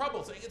 they were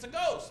troubled, saying, "It's a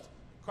ghost,"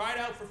 cried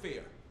out for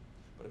fear.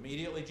 But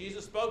immediately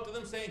Jesus spoke to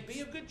them, saying, "Be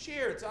of good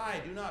cheer, it's I,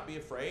 do not be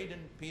afraid."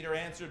 And Peter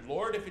answered,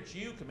 "Lord, if it's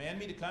you, command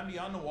me to come to you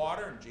on the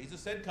water." And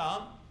Jesus said,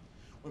 "Come."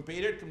 When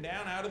Peter had come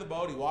down out of the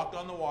boat, he walked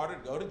on the water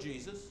to go to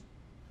Jesus.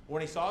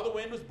 When he saw the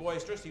wind was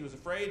boisterous, he was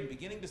afraid, and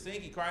beginning to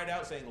sink, he cried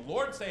out, saying,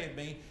 "Lord, save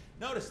me."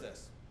 Notice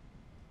this.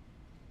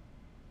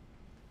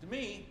 To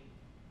me,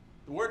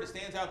 the word that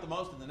stands out the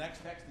most in the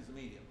next text is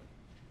immediately.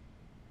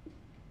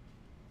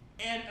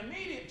 And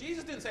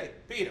Jesus didn't say,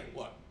 "Peter,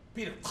 look,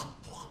 Peter,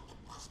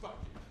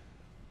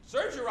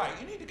 serves you right.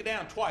 You need to go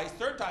down twice.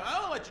 Third time, I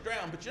won't let you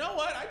drown. But you know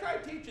what? I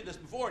tried to teach you this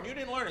before, and you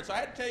didn't learn it, so I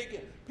had to tell you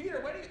again. Peter,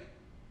 what do you..."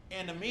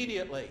 And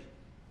immediately,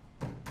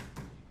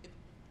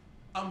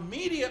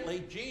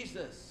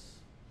 Jesus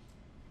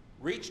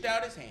reached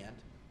out his hand.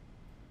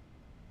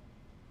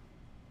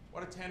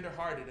 What a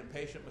tender-hearted and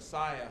patient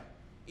Messiah,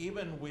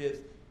 even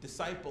with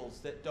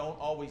disciples that don't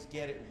always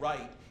get it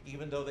right,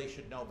 even though they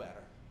should know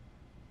better.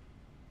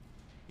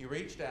 He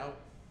reached out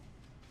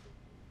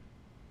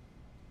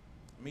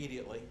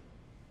immediately,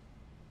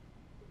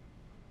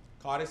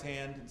 caught his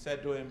hand, and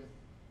said to him,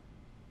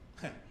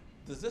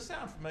 "Does this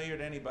sound familiar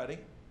to anybody?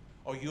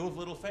 Oh, you of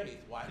little faith,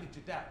 why did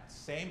you doubt?"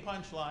 Same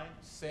punchline,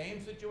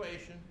 same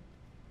situation,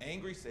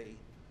 angry sea.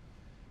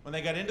 When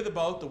they got into the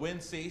boat, the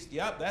wind ceased.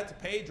 Yep, that's a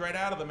page right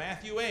out of the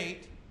Matthew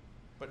 8.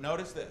 But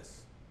notice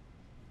this.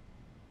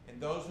 And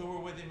those who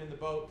were with him in the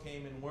boat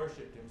came and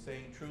worshipped him,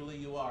 saying, "Truly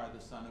you are the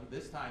Son of..."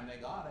 This time they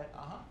got it.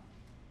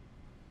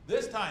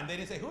 This time they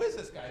didn't say, "Who is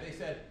this guy?" They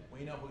said,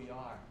 "We know who you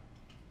are.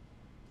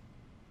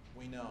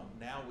 We know.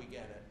 Now we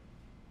get it."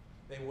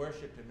 They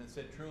worshipped him and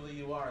said, "Truly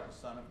you are the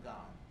Son of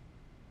God."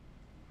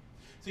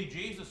 See,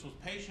 Jesus was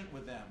patient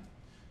with them.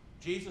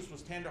 Jesus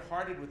was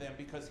tender-hearted with them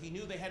because he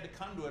knew they had to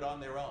come to it on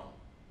their own.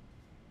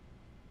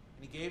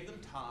 And he gave them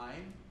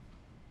time.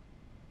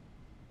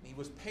 And he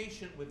was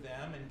patient with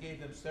them and gave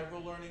them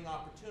several learning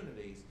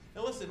opportunities.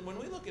 Now listen, when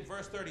we look at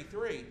verse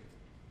 33,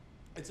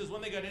 it says,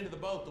 when they got into the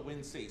boat, the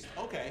wind ceased.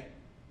 Okay.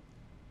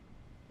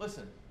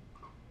 Listen.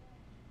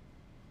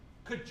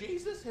 Could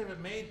Jesus have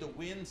made the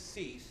wind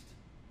cease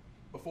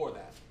before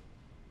that?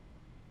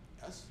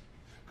 Yes.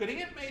 Could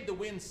he have made the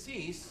wind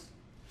cease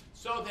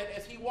so that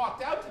as he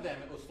walked out to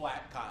them, it was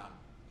flat, calm?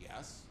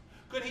 Yes.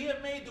 Could he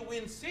have made the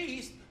wind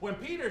cease when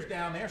Peter's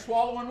down there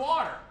swallowing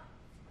water?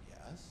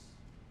 Yes.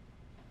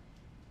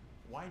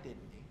 Why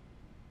didn't he?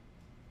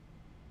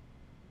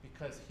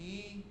 Because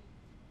he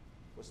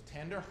was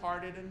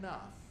tender-hearted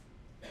enough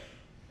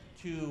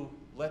to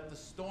let the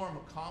storm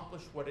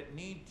accomplish what it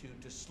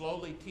needed to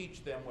slowly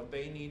teach them what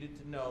they needed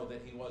to know,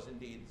 that he was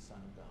indeed the Son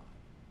of God.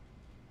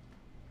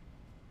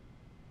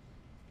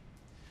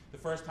 The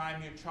first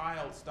time your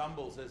child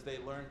stumbles as they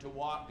learn to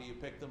walk, do you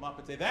pick them up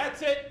and say,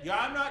 "That's it,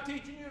 I'm not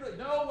teaching you to..."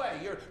 No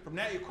way, from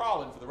now you're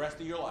crawling for the rest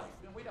of your life.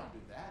 No, we don't do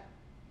that.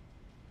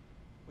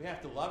 We have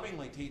to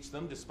lovingly teach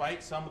them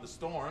despite some of the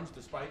storms,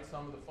 despite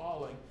some of the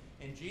falling.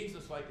 And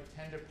Jesus, like a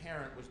tender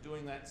parent, was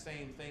doing that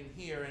same thing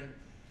here. And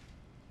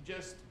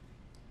just,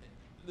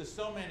 there's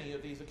so many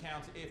of these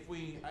accounts.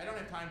 I don't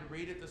have time to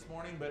read it this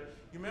morning, but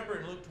you remember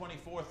in Luke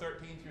 24,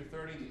 13 through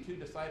 30, the two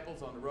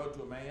disciples on the road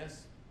to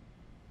Emmaus?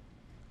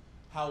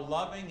 How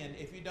loving, and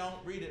if you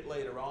don't, read it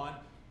later on,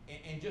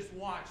 and just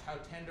watch how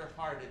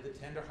tender-hearted the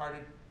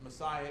tender-hearted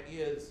Messiah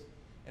is,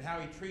 and how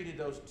he treated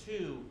those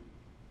two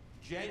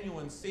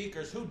genuine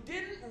seekers who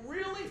didn't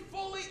really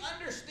fully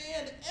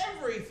understand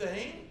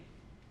everything,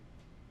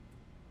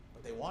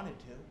 but they wanted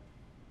to.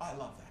 I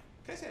love that.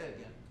 Can I say that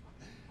again?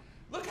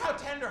 Look how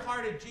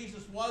tender-hearted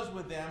Jesus was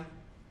with them.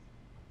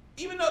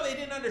 Even though they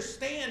didn't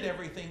understand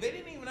everything, they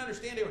didn't even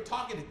understand they were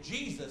talking to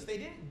Jesus. They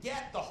didn't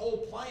get the whole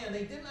plan.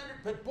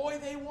 But boy,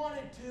 they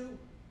wanted to. And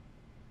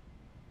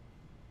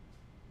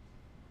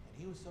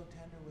he was so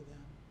tender with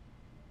them.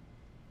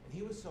 And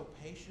he was so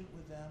patient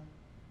with them.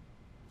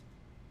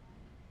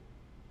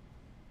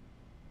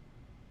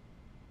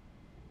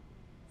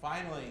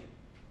 Finally,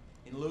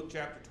 in Luke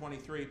chapter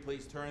 23,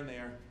 please turn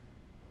there.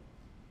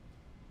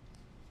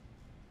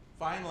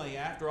 Finally,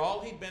 after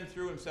all he'd been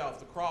through himself,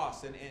 the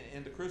cross and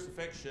the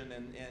crucifixion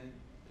and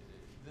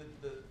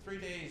the 3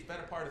 days,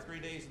 better part of 3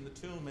 days in the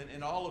tomb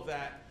and all of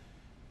that,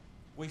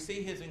 we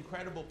see his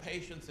incredible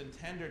patience and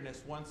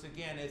tenderness once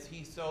again as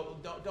he so,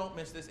 don't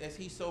miss this, as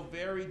he so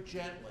very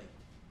gently,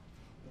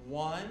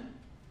 one,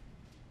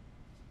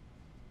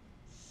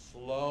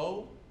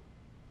 slow,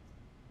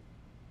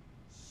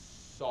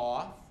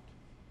 soft,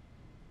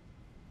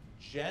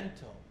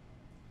 gentle,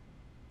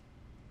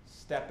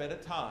 step at a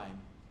time,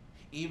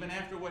 even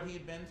after what he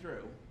had been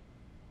through,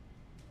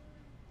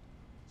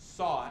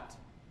 sought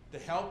to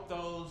help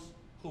those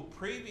who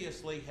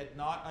previously had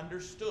not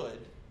understood,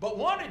 but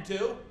wanted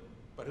to,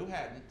 but who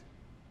hadn't,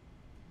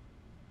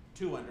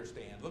 to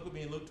understand. Look with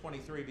me in Luke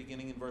 23,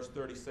 beginning in verse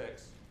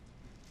 36.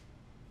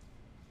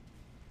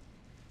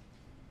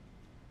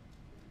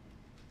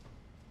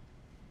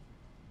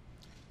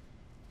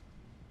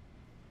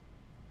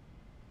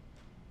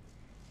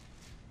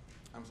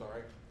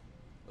 sorry.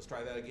 Let's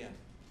try that again.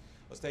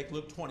 Let's take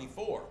Luke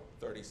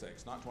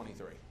 24:36, not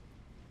 23.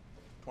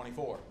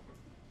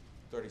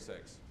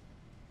 24:36.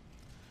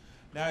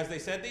 Now as they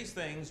said these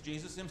things,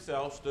 Jesus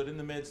himself stood in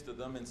the midst of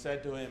them and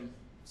said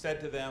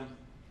to them,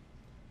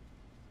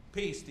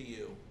 "Peace to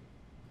you."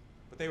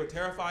 But they were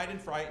terrified and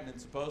frightened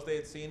and supposed they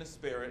had seen a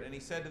spirit. And he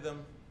said to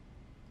them,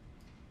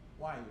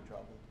 "Why are you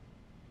troubled?"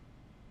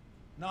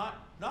 Not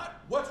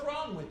what's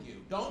wrong with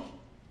you.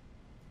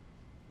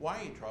 Why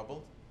are you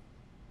troubled?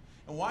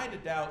 And why do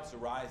doubts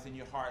arise in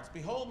your hearts?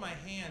 Behold my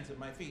hands and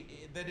my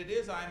feet, that it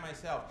is I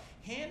myself.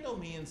 Handle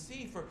me and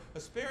see, for a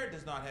spirit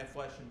does not have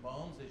flesh and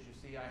bones, as you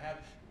see I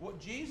have. What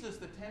Jesus,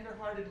 the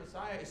tender-hearted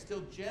Messiah, is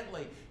still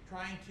gently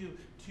trying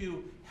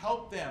to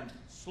help them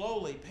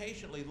slowly,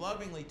 patiently,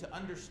 lovingly to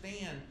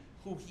understand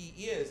who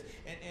he is.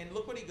 And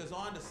look what he goes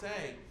on to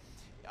say.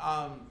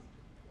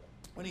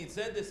 When he had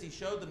said this, he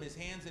showed them his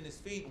hands and his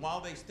feet. And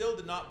while they still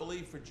did not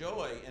believe for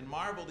joy and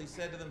marveled, he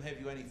said to them, "Have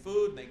you any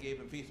food?" And they gave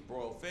him a piece of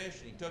broiled fish,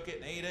 and he took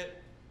it and ate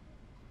it.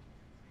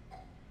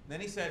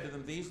 Then he said to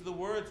them, "These are the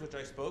words which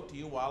I spoke to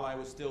you while I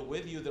was still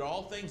with you, that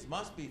all things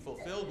must be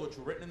fulfilled which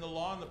were written in the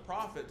law and the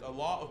prophets, a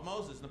law of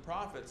Moses and the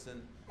prophets,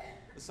 and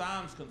the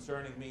Psalms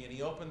concerning me." And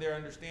he opened their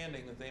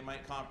understanding that they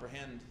might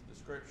comprehend the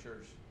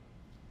Scriptures.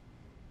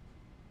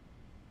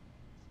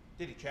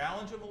 Did he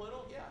challenge them a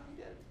little? Yeah, he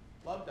did.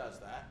 Love does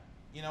that.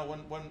 You know,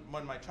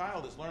 when my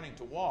child is learning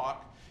to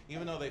walk,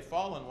 even though they've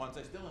fallen once,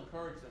 I still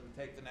encourage them to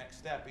take the next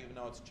step, even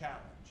though it's a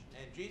challenge.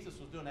 And Jesus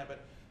was doing that,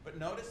 but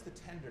notice the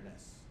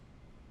tenderness.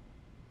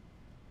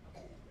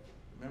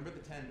 Remember the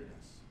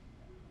tenderness.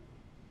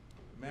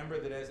 Remember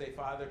that as a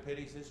father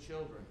pities his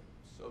children,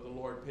 so the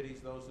Lord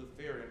pities those who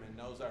fear him and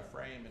knows our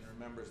frame and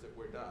remembers that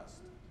we're dust.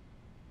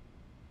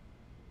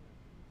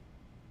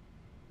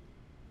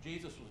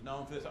 Jesus was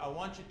known for this. I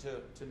want you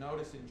to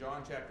notice in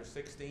John chapter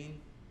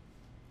 16,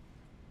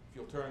 if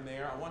you'll turn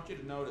there, I want you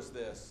to notice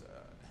this.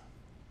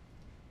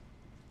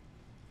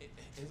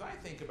 As I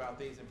think about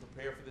these and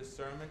prepare for this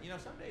sermon, you know,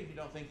 some days you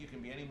don't think you can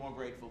be any more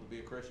grateful to be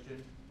a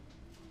Christian.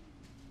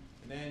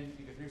 And then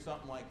you get through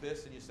something like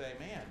this and you say,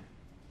 man,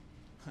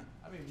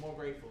 I'm even more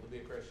grateful to be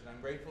a Christian. I'm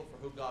grateful for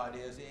who God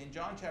is. In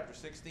John chapter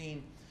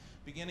 16,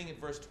 beginning at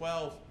verse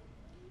 12,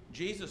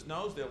 Jesus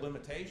knows their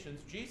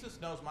limitations.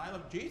 Jesus knows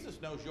Jesus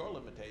knows your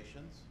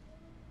limitations.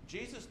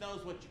 Jesus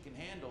knows what you can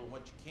handle and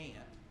what you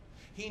can't.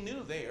 He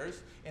knew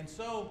theirs, and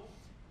so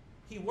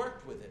he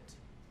worked with it.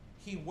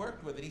 He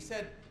worked with it. He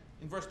said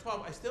in verse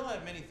 12, "I still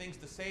have many things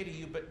to say to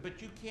you,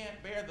 but you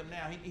can't bear them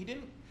now." He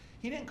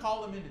didn't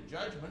call them into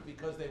judgment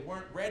because they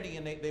weren't ready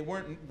and they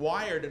weren't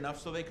wired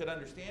enough so they could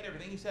understand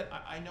everything. He said,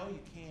 I know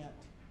you can't.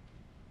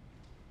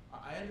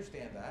 I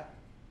understand that.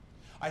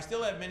 "I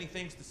still have many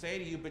things to say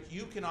to you, but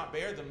you cannot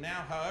bear them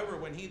now. However,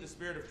 when he, the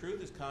Spirit of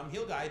truth, has come,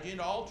 he'll guide you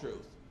into all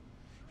truth.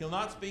 He'll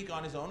not speak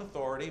on his own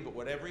authority, but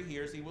whatever he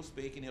hears, he will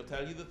speak, and he'll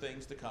tell you the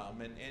things to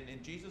come."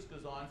 And Jesus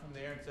goes on from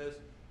there and says,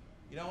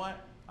 "You know what?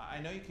 I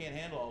know you can't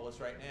handle all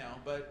this right now,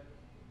 but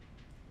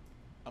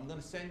I'm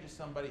going to send you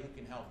somebody who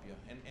can help you.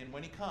 And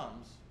when he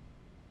comes,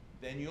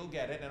 then you'll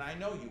get it, and I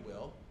know you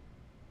will."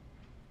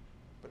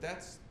 But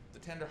that's the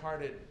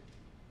tender-hearted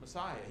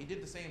Messiah. He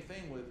did the same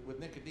thing with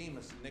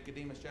Nicodemus.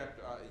 Nicodemus.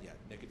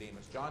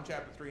 John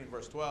chapter 3 and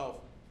verse 12.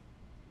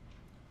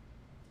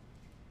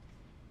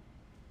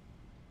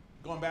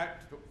 Going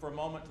back for a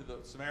moment to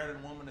the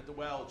Samaritan woman at the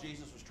well,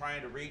 Jesus was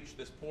trying to reach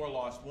this poor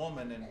lost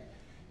woman,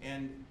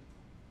 and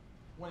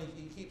when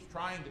he keeps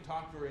trying to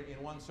talk to her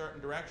in one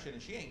certain direction,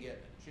 and she ain't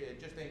getting it. It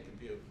just ain't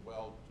computing.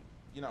 Well,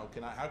 you know,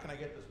 how can I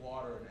get this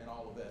water and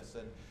all of this?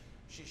 And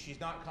she's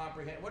not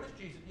comprehending. What is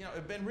Jesus? You know,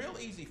 it'd been real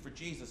easy for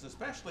Jesus,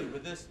 especially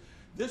with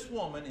this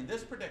woman in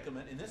this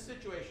predicament, in this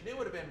situation. It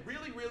would have been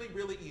really, really,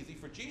 really easy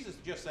for Jesus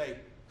to just say,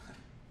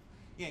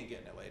 "You ain't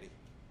getting it, lady."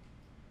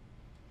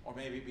 Or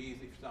maybe it'd be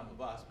easy for some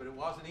of us, but it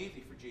wasn't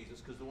easy for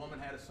Jesus because the woman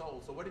had a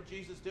soul. So what did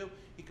Jesus do?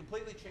 He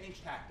completely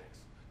changed tactics.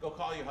 "Go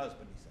call your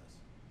husband," he says.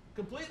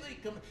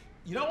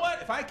 You know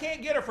what? If I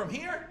can't get her from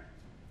here,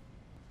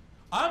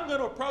 I'm going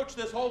to approach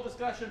this whole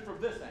discussion from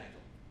this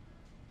angle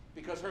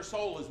because her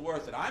soul is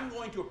worth it. I'm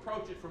going to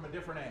approach it from a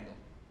different angle.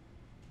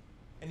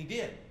 And he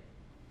did.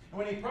 And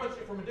when he approached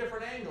it from a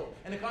different angle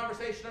and the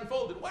conversation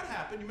unfolded, what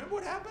happened? You remember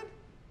what happened?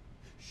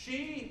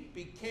 She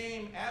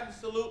became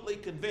absolutely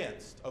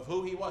convinced of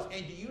who he was.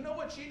 And do you know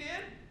what she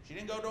did? She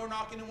didn't go door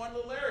knocking in one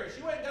little area.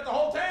 She went and got the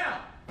whole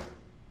town.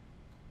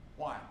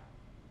 Why?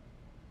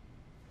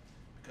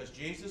 Because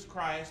Jesus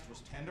Christ was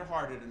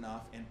tender-hearted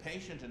enough and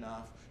patient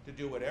enough to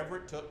do whatever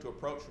it took to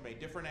approach from a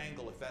different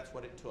angle if that's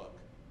what it took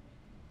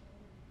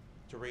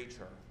to reach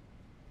her.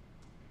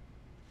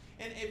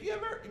 And if you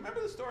ever remember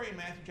the story in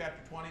Matthew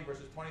chapter 20,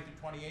 verses 20 through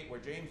 28,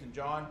 where James and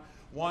John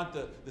want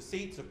the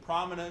seats of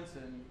prominence,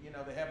 and you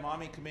know they have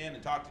mommy come in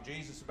and talk to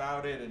Jesus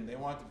about it, and they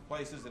want the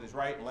places at his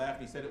right and left.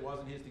 He said it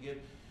wasn't his to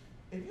give.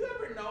 Have you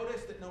ever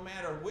noticed that no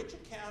matter which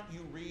account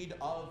you read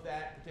of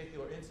that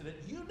particular incident,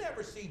 you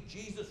never see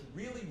Jesus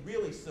really,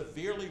 really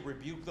severely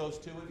rebuke those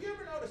two? Have you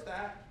ever noticed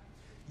that?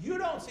 You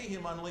don't see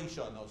him unleash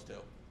on those two.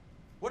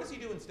 What does he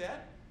do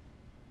instead?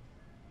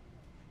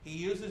 He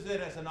uses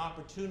it as an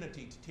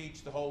opportunity to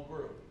teach the whole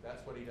group.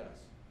 That's what he does.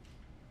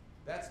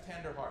 That's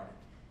tender-hearted.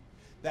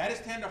 That is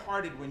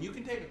tender-hearted when you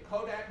can take a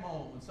Kodak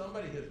moment when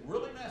somebody has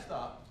really messed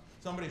up,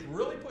 somebody's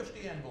really pushed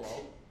the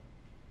envelope,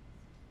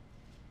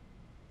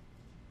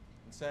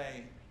 and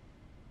say,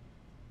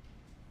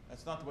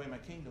 that's not the way my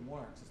kingdom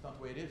works. It's not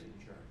the way it is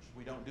in church.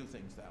 We don't do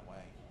things that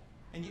way.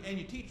 And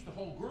you teach the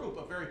whole group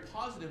a very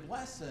positive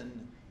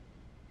lesson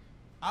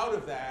out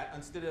of that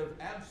instead of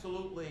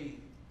absolutely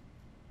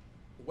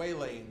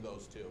waylaying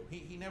those two.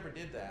 He never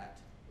did that.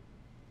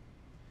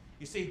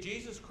 You see,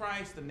 Jesus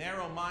Christ, the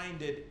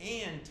narrow-minded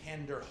and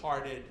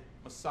tender-hearted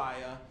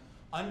Messiah,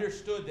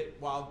 understood that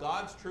while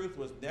God's truth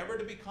was never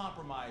to be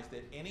compromised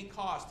at any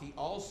cost, he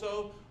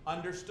also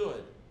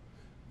understood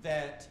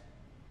that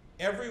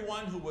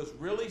everyone who was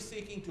really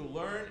seeking to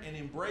learn and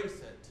embrace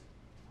it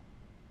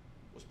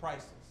was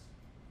priceless.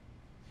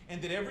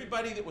 And that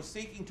everybody that was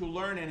seeking to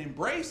learn and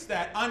embrace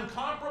that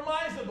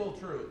uncompromisable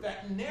truth,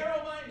 that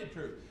narrow-minded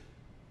truth,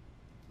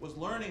 was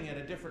learning at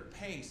a different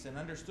pace and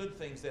understood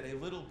things at a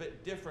little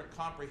bit different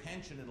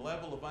comprehension and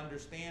level of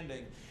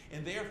understanding.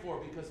 And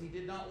therefore, because he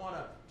did not want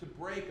to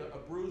break a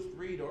bruised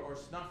reed or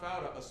snuff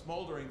out a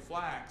smoldering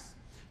flax,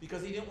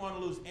 because he didn't want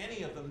to lose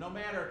any of them, no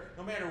matter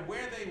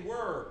where they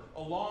were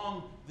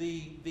along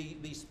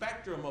the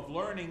spectrum of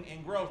learning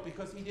and growth,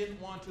 because he didn't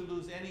want to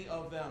lose any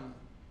of them.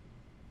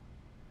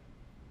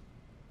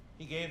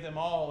 He gave them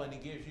all, and he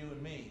gives you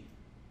and me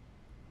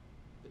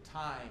the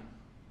time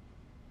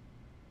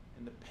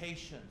and the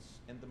patience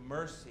and the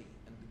mercy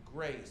and the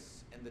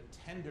grace and the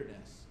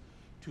tenderness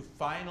to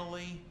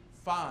finally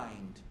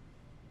find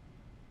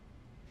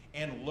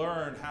and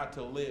learn how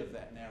to live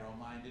that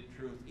narrow-minded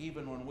truth,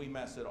 even when we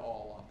mess it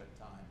all up at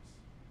times.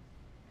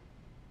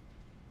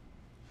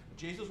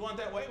 Jesus went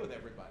that way with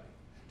everybody.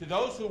 To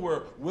those who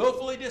were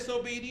willfully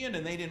disobedient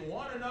and they didn't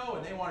want to know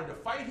and they wanted to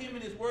fight him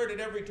in his word at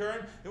every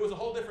turn, it was a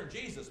whole different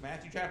Jesus,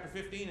 Matthew chapter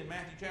 15 and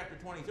Matthew chapter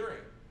 23.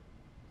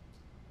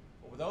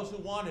 But with those who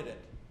wanted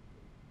it,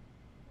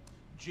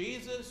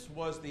 Jesus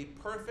was the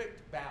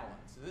perfect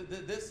balance.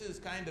 This is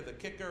kind of the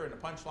kicker and the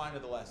punchline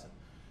of the lesson.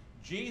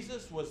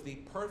 Jesus was the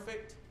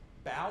perfect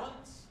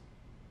balance,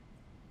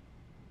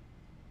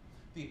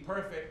 the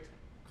perfect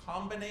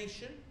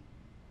combination,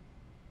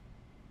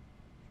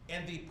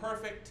 and the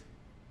perfect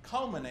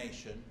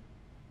culmination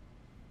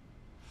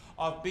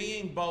of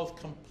being both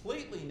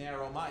completely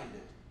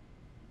narrow-minded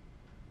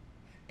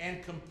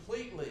and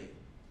completely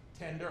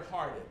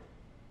tender-hearted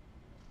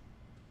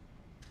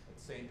at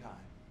the same time.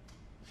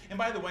 And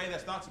by the way,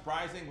 that's not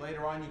surprising.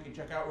 Later on, you can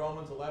check out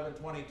Romans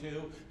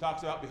 11:22.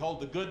 Talks about, behold,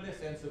 the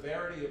goodness and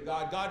severity of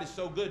God. God is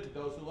so good to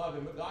those who love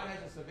him, but God has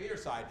a severe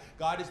side.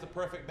 God is the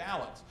perfect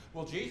balance.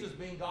 Well, Jesus,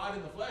 being God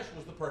in the flesh,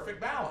 was the perfect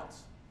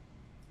balance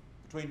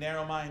between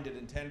narrow-minded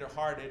and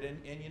tender-hearted.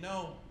 And you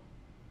know,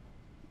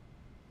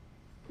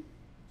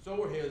 so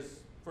were his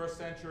first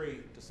century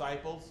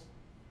disciples.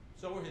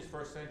 So were his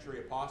first century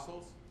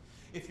apostles.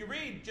 If you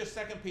read just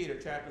 2 Peter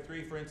chapter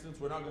 3, for instance,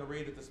 we're not going to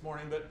read it this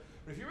morning, but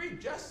if you read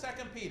just 2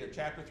 Peter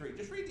chapter 3,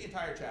 just read the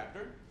entire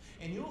chapter,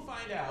 and you will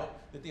find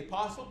out that the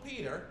Apostle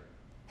Peter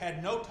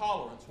had no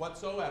tolerance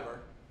whatsoever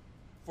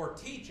for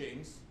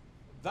teachings,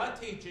 the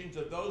teachings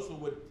of those who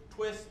would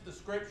twist the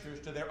Scriptures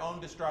to their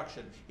own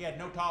destruction. He had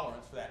no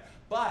tolerance for that.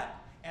 But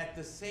at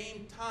the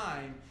same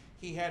time,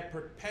 he had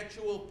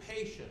perpetual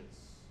patience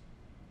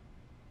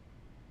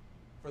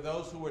for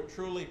those who were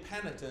truly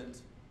penitent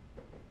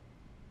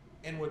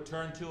and would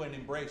turn to and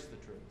embrace the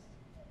truth.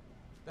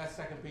 That's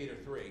 2 Peter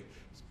 3.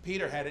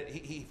 Peter had it,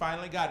 he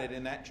finally got it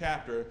in that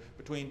chapter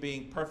between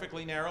being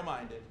perfectly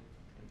narrow-minded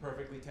and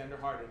perfectly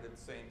tender-hearted at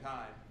the same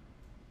time.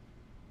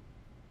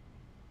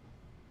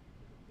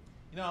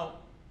 You know,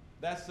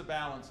 that's the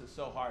balance that's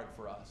so hard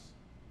for us.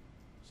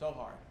 So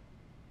hard.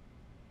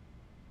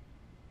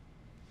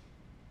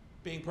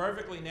 Being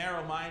perfectly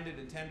narrow-minded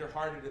and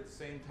tender-hearted at the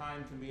same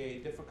time can be a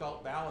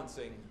difficult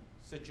balancing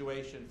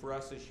situation for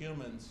us as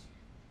humans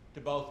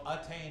to both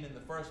attain in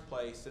the first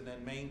place and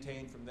then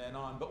maintain from then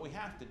on. But we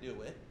have to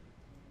do it.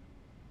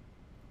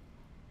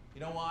 You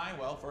know why?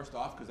 Well, first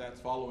off, because that's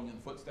following in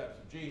the footsteps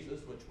of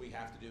Jesus, which we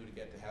have to do to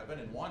get to heaven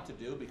and want to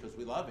do because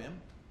we love him.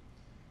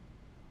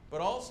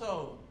 But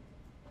also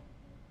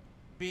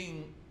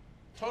being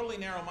totally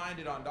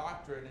narrow-minded on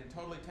doctrine and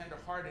totally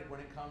tender-hearted when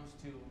it comes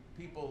to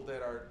people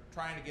that are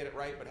trying to get it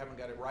right but haven't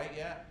got it right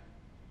yet.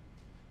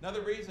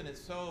 Another reason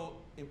it's so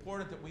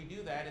important that we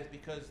do that is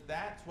because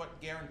that's what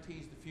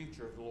guarantees the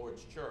future of the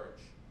Lord's church.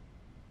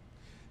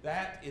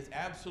 That is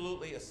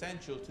absolutely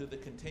essential to the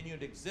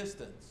continued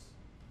existence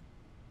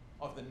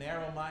of the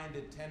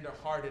narrow-minded,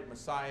 tender-hearted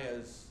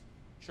Messiah's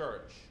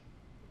church.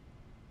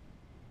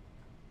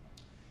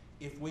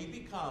 If we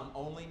become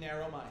only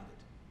narrow-minded,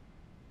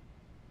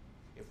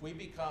 if we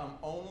become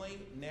only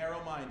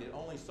narrow-minded,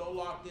 only so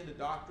locked into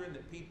doctrine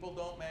that people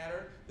don't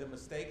matter, that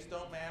mistakes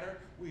don't matter,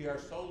 we are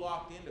so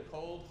locked into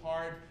cold,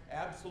 hard,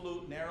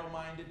 absolute,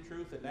 narrow-minded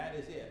truth, and that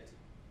is it.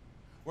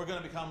 We're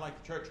going to become like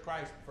the Church of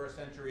Christ in first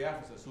century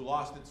Ephesus, who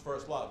lost its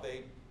first love.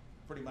 They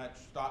pretty much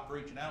stopped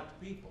reaching out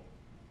to people.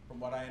 from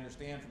what I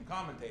understand from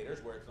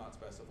commentators where it's not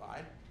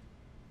specified.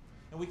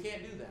 And we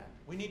can't do that.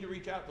 We need to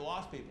reach out to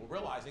lost people,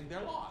 realizing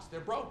they're lost,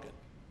 they're broken.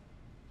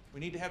 We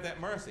need to have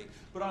that mercy.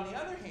 But on the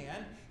other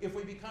hand, if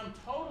we become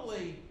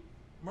totally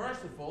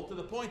merciful to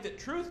the point that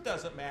truth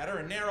doesn't matter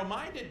and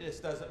narrow-mindedness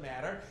doesn't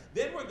matter,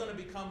 then we're going to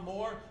become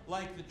more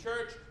like the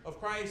church of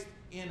Christ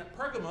in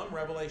Pergamum,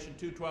 Revelation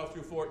 2:12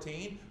 through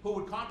 14, who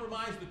would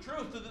compromise the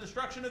truth to the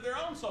destruction of their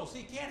own souls. So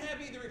you can't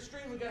have either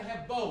extreme. We've got to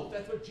have both.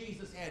 That's what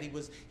Jesus had. He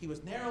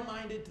was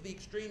narrow-minded to the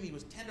extreme. He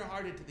was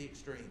tender-hearted to the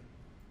extreme.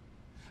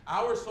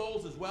 Our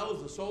souls, as well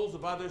as the souls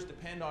of others,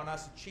 depend on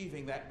us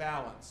achieving that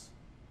balance.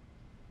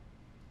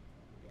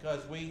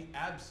 Because we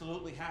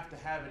absolutely have to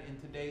have it in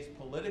today's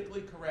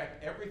politically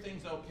correct,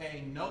 everything's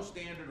okay, no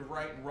standard of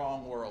right and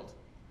wrong world.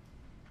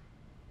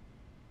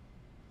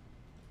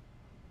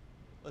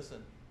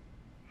 Listen,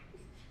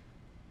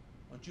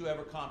 don't you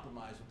ever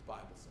compromise what the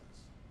Bible says.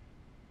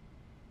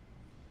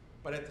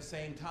 But at the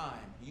same time,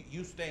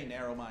 you stay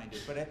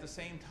narrow-minded, but at the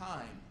same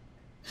time,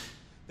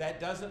 that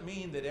doesn't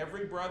mean that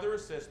every brother or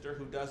sister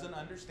who doesn't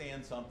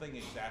understand something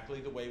exactly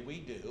the way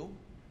we do,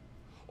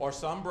 or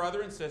some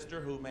brother and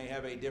sister who may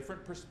have a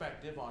different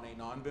perspective on a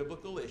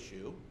non-biblical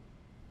issue,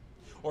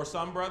 or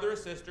some brother or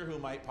sister who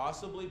might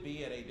possibly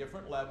be at a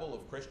different level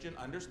of Christian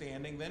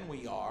understanding than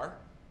we are,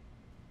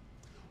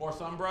 or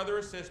some brother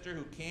or sister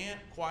who can't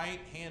quite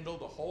handle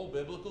the whole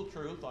biblical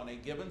truth on a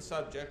given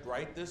subject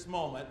right this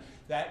moment,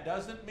 that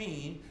doesn't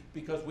mean,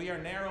 because we are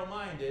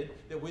narrow-minded,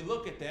 that we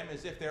look at them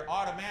as if they're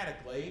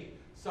automatically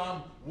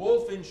some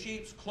wolf in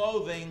sheep's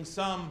clothing,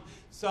 some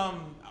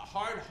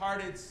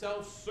hard-hearted,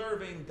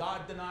 self-serving,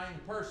 God-denying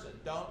person.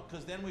 Don't,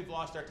 because then we've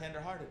lost our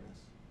tender-heartedness.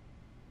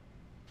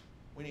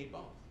 We need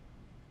both.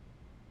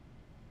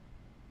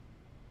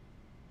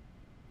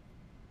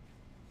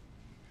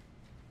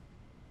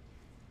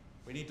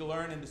 We need to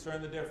learn and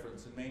discern the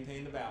difference and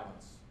maintain the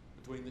balance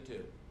between the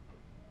two.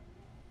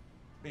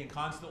 Being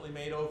constantly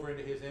made over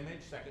into his image,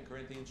 2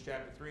 Corinthians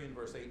chapter 3 and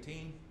verse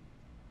 18.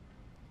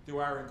 Through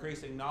our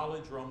increasing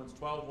knowledge, Romans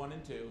 12, 1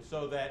 and 2,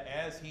 so that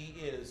as he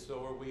is,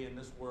 so are we in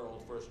this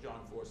world, 1 John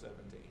 4, 17.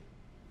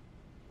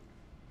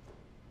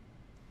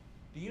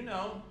 Do you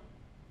know,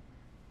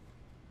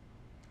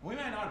 we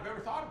may not have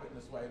ever thought of it in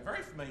this way, a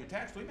very familiar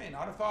text, we may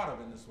not have thought of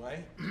it in this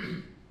way.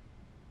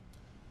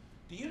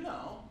 Do you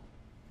know,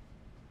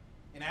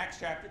 in Acts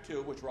chapter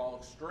 2, which we're all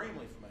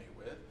extremely familiar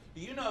with,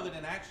 do you know that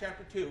in Acts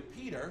chapter 2,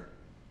 Peter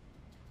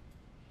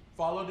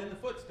followed in the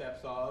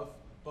footsteps of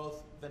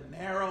both the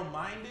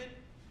narrow-minded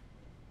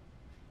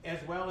as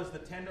well as the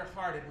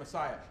tender-hearted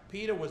Messiah?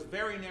 Peter was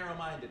very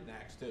narrow-minded in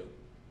Acts 2.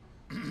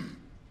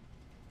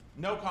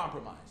 No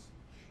compromise.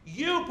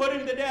 You put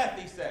him to death,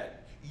 he said.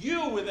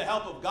 You, with the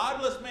help of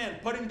godless men,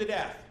 put him to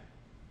death.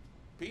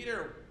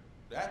 Peter,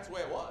 that's the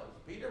way it was.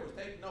 Peter was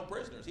taking no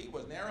prisoners. He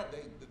was narrow.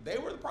 They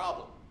were the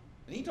problem.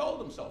 And he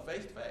told them so,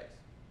 face to face.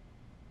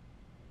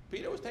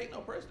 Peter was taking no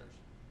prisoners.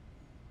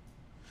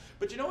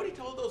 But you know what he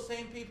told those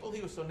same people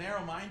he was so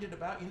narrow-minded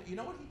about? You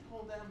know what he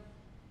told them?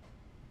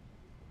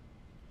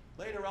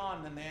 Later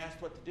on, when they asked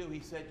what to do,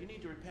 he said, you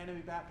need to repent and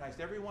be baptized,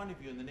 every one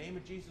of you, in the name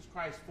of Jesus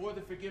Christ, for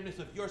the forgiveness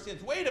of your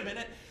sins. Wait a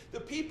minute.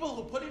 The people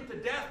who put him to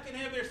death can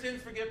have their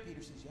sins forgiven.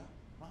 Peter says, yeah,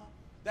 well,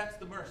 that's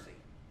the mercy.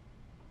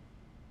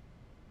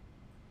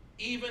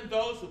 Even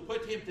those who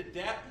put him to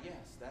death,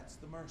 yes, that's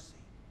the mercy.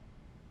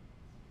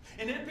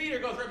 And then Peter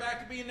goes right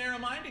back to being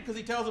narrow-minded because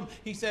he tells them,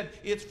 he said,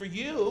 it's for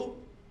you,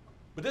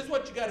 but this is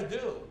what you got to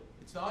do.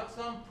 It's not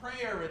some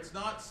prayer. It's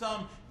not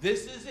some,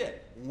 this is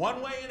it.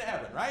 One way into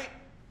heaven, right?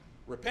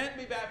 Repent and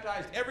be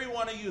baptized, every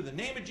one of you, in the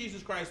name of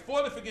Jesus Christ,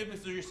 for the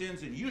forgiveness of your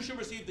sins, and you shall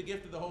receive the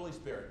gift of the Holy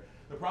Spirit.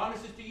 The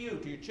promise is to you,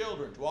 to your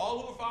children, to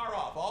all who are far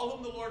off, all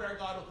whom the Lord our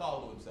God will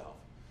call to himself.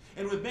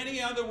 And with many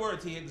other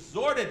words, he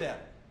exhorted them,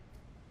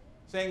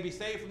 saying, be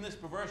saved from this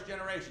perverse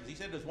generation. He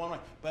said there's one way,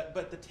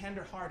 but the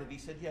tender-hearted, he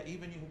said, yeah,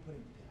 even you who put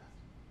him to death.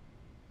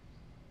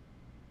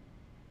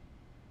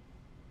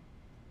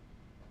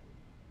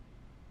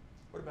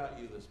 What about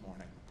you this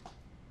morning?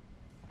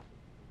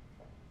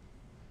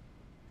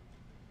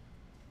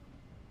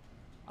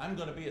 I'm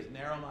going to be as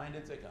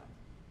narrow-minded as they come.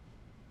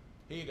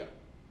 Here you go.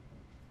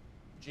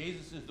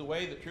 Jesus is the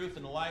way, the truth,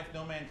 and the life.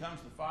 No man comes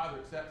to the Father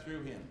except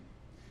through him.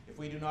 If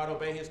we do not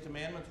obey his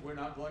commandments, we're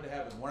not going to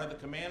heaven. One of the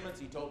commandments,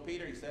 he told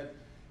Peter, he said,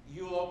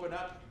 you'll open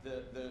up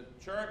the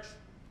church,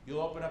 you'll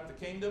open up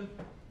the kingdom.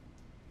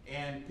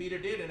 And Peter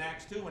did in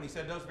Acts 2 when he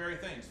said those very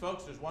things.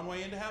 Folks, there's one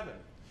way into heaven.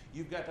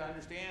 You've got to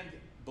understand,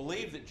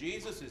 believe that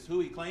Jesus is who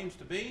he claims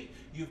to be.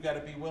 You've got to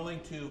be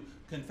willing to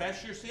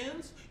confess your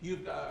sins, to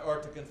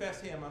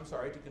confess him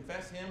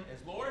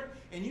as Lord,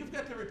 and you've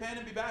got to repent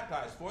and be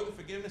baptized for the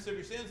forgiveness of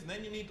your sins, and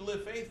then you need to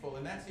live faithful,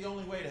 and that's the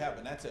only way to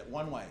heaven. That's it.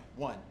 One way.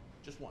 One.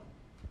 Just one.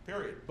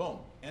 Period. Boom.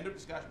 End of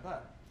discussion.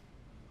 But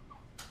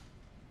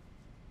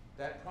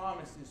that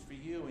promise is for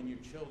you and your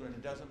children.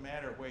 It doesn't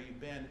matter where you've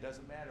been. It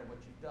doesn't matter what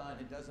you've done.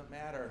 It doesn't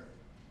matter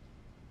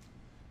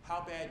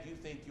how bad you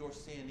think your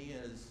sin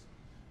is.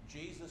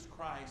 Jesus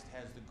Christ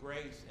has the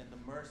grace and the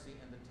mercy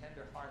and the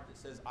tender heart that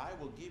says, I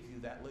will give you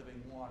that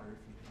living water if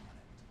you want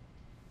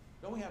it.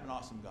 Don't we have an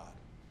awesome God?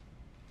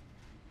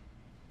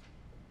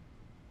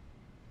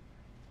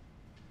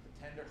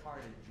 The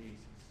tender-hearted Jesus,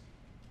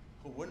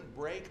 who wouldn't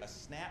break a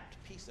snapped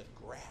piece of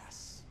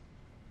grass,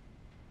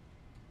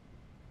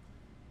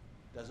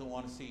 doesn't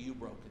want to see you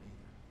broken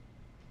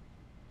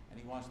either. And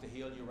he wants to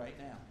heal you right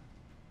now.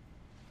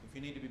 If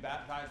you need to be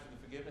baptized for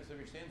the forgiveness of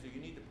your sins, or you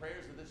need the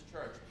prayers of this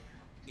church,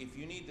 if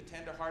you need the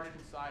tender-hearted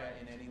Messiah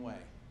in any way,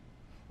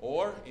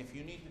 or if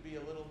you need to be a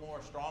little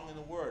more strong in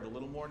the Word, a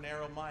little more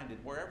narrow-minded,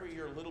 wherever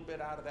you're a little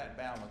bit out of that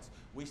balance,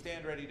 we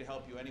stand ready to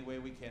help you any way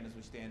we can as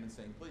we stand and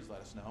sing. Please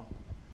let us know.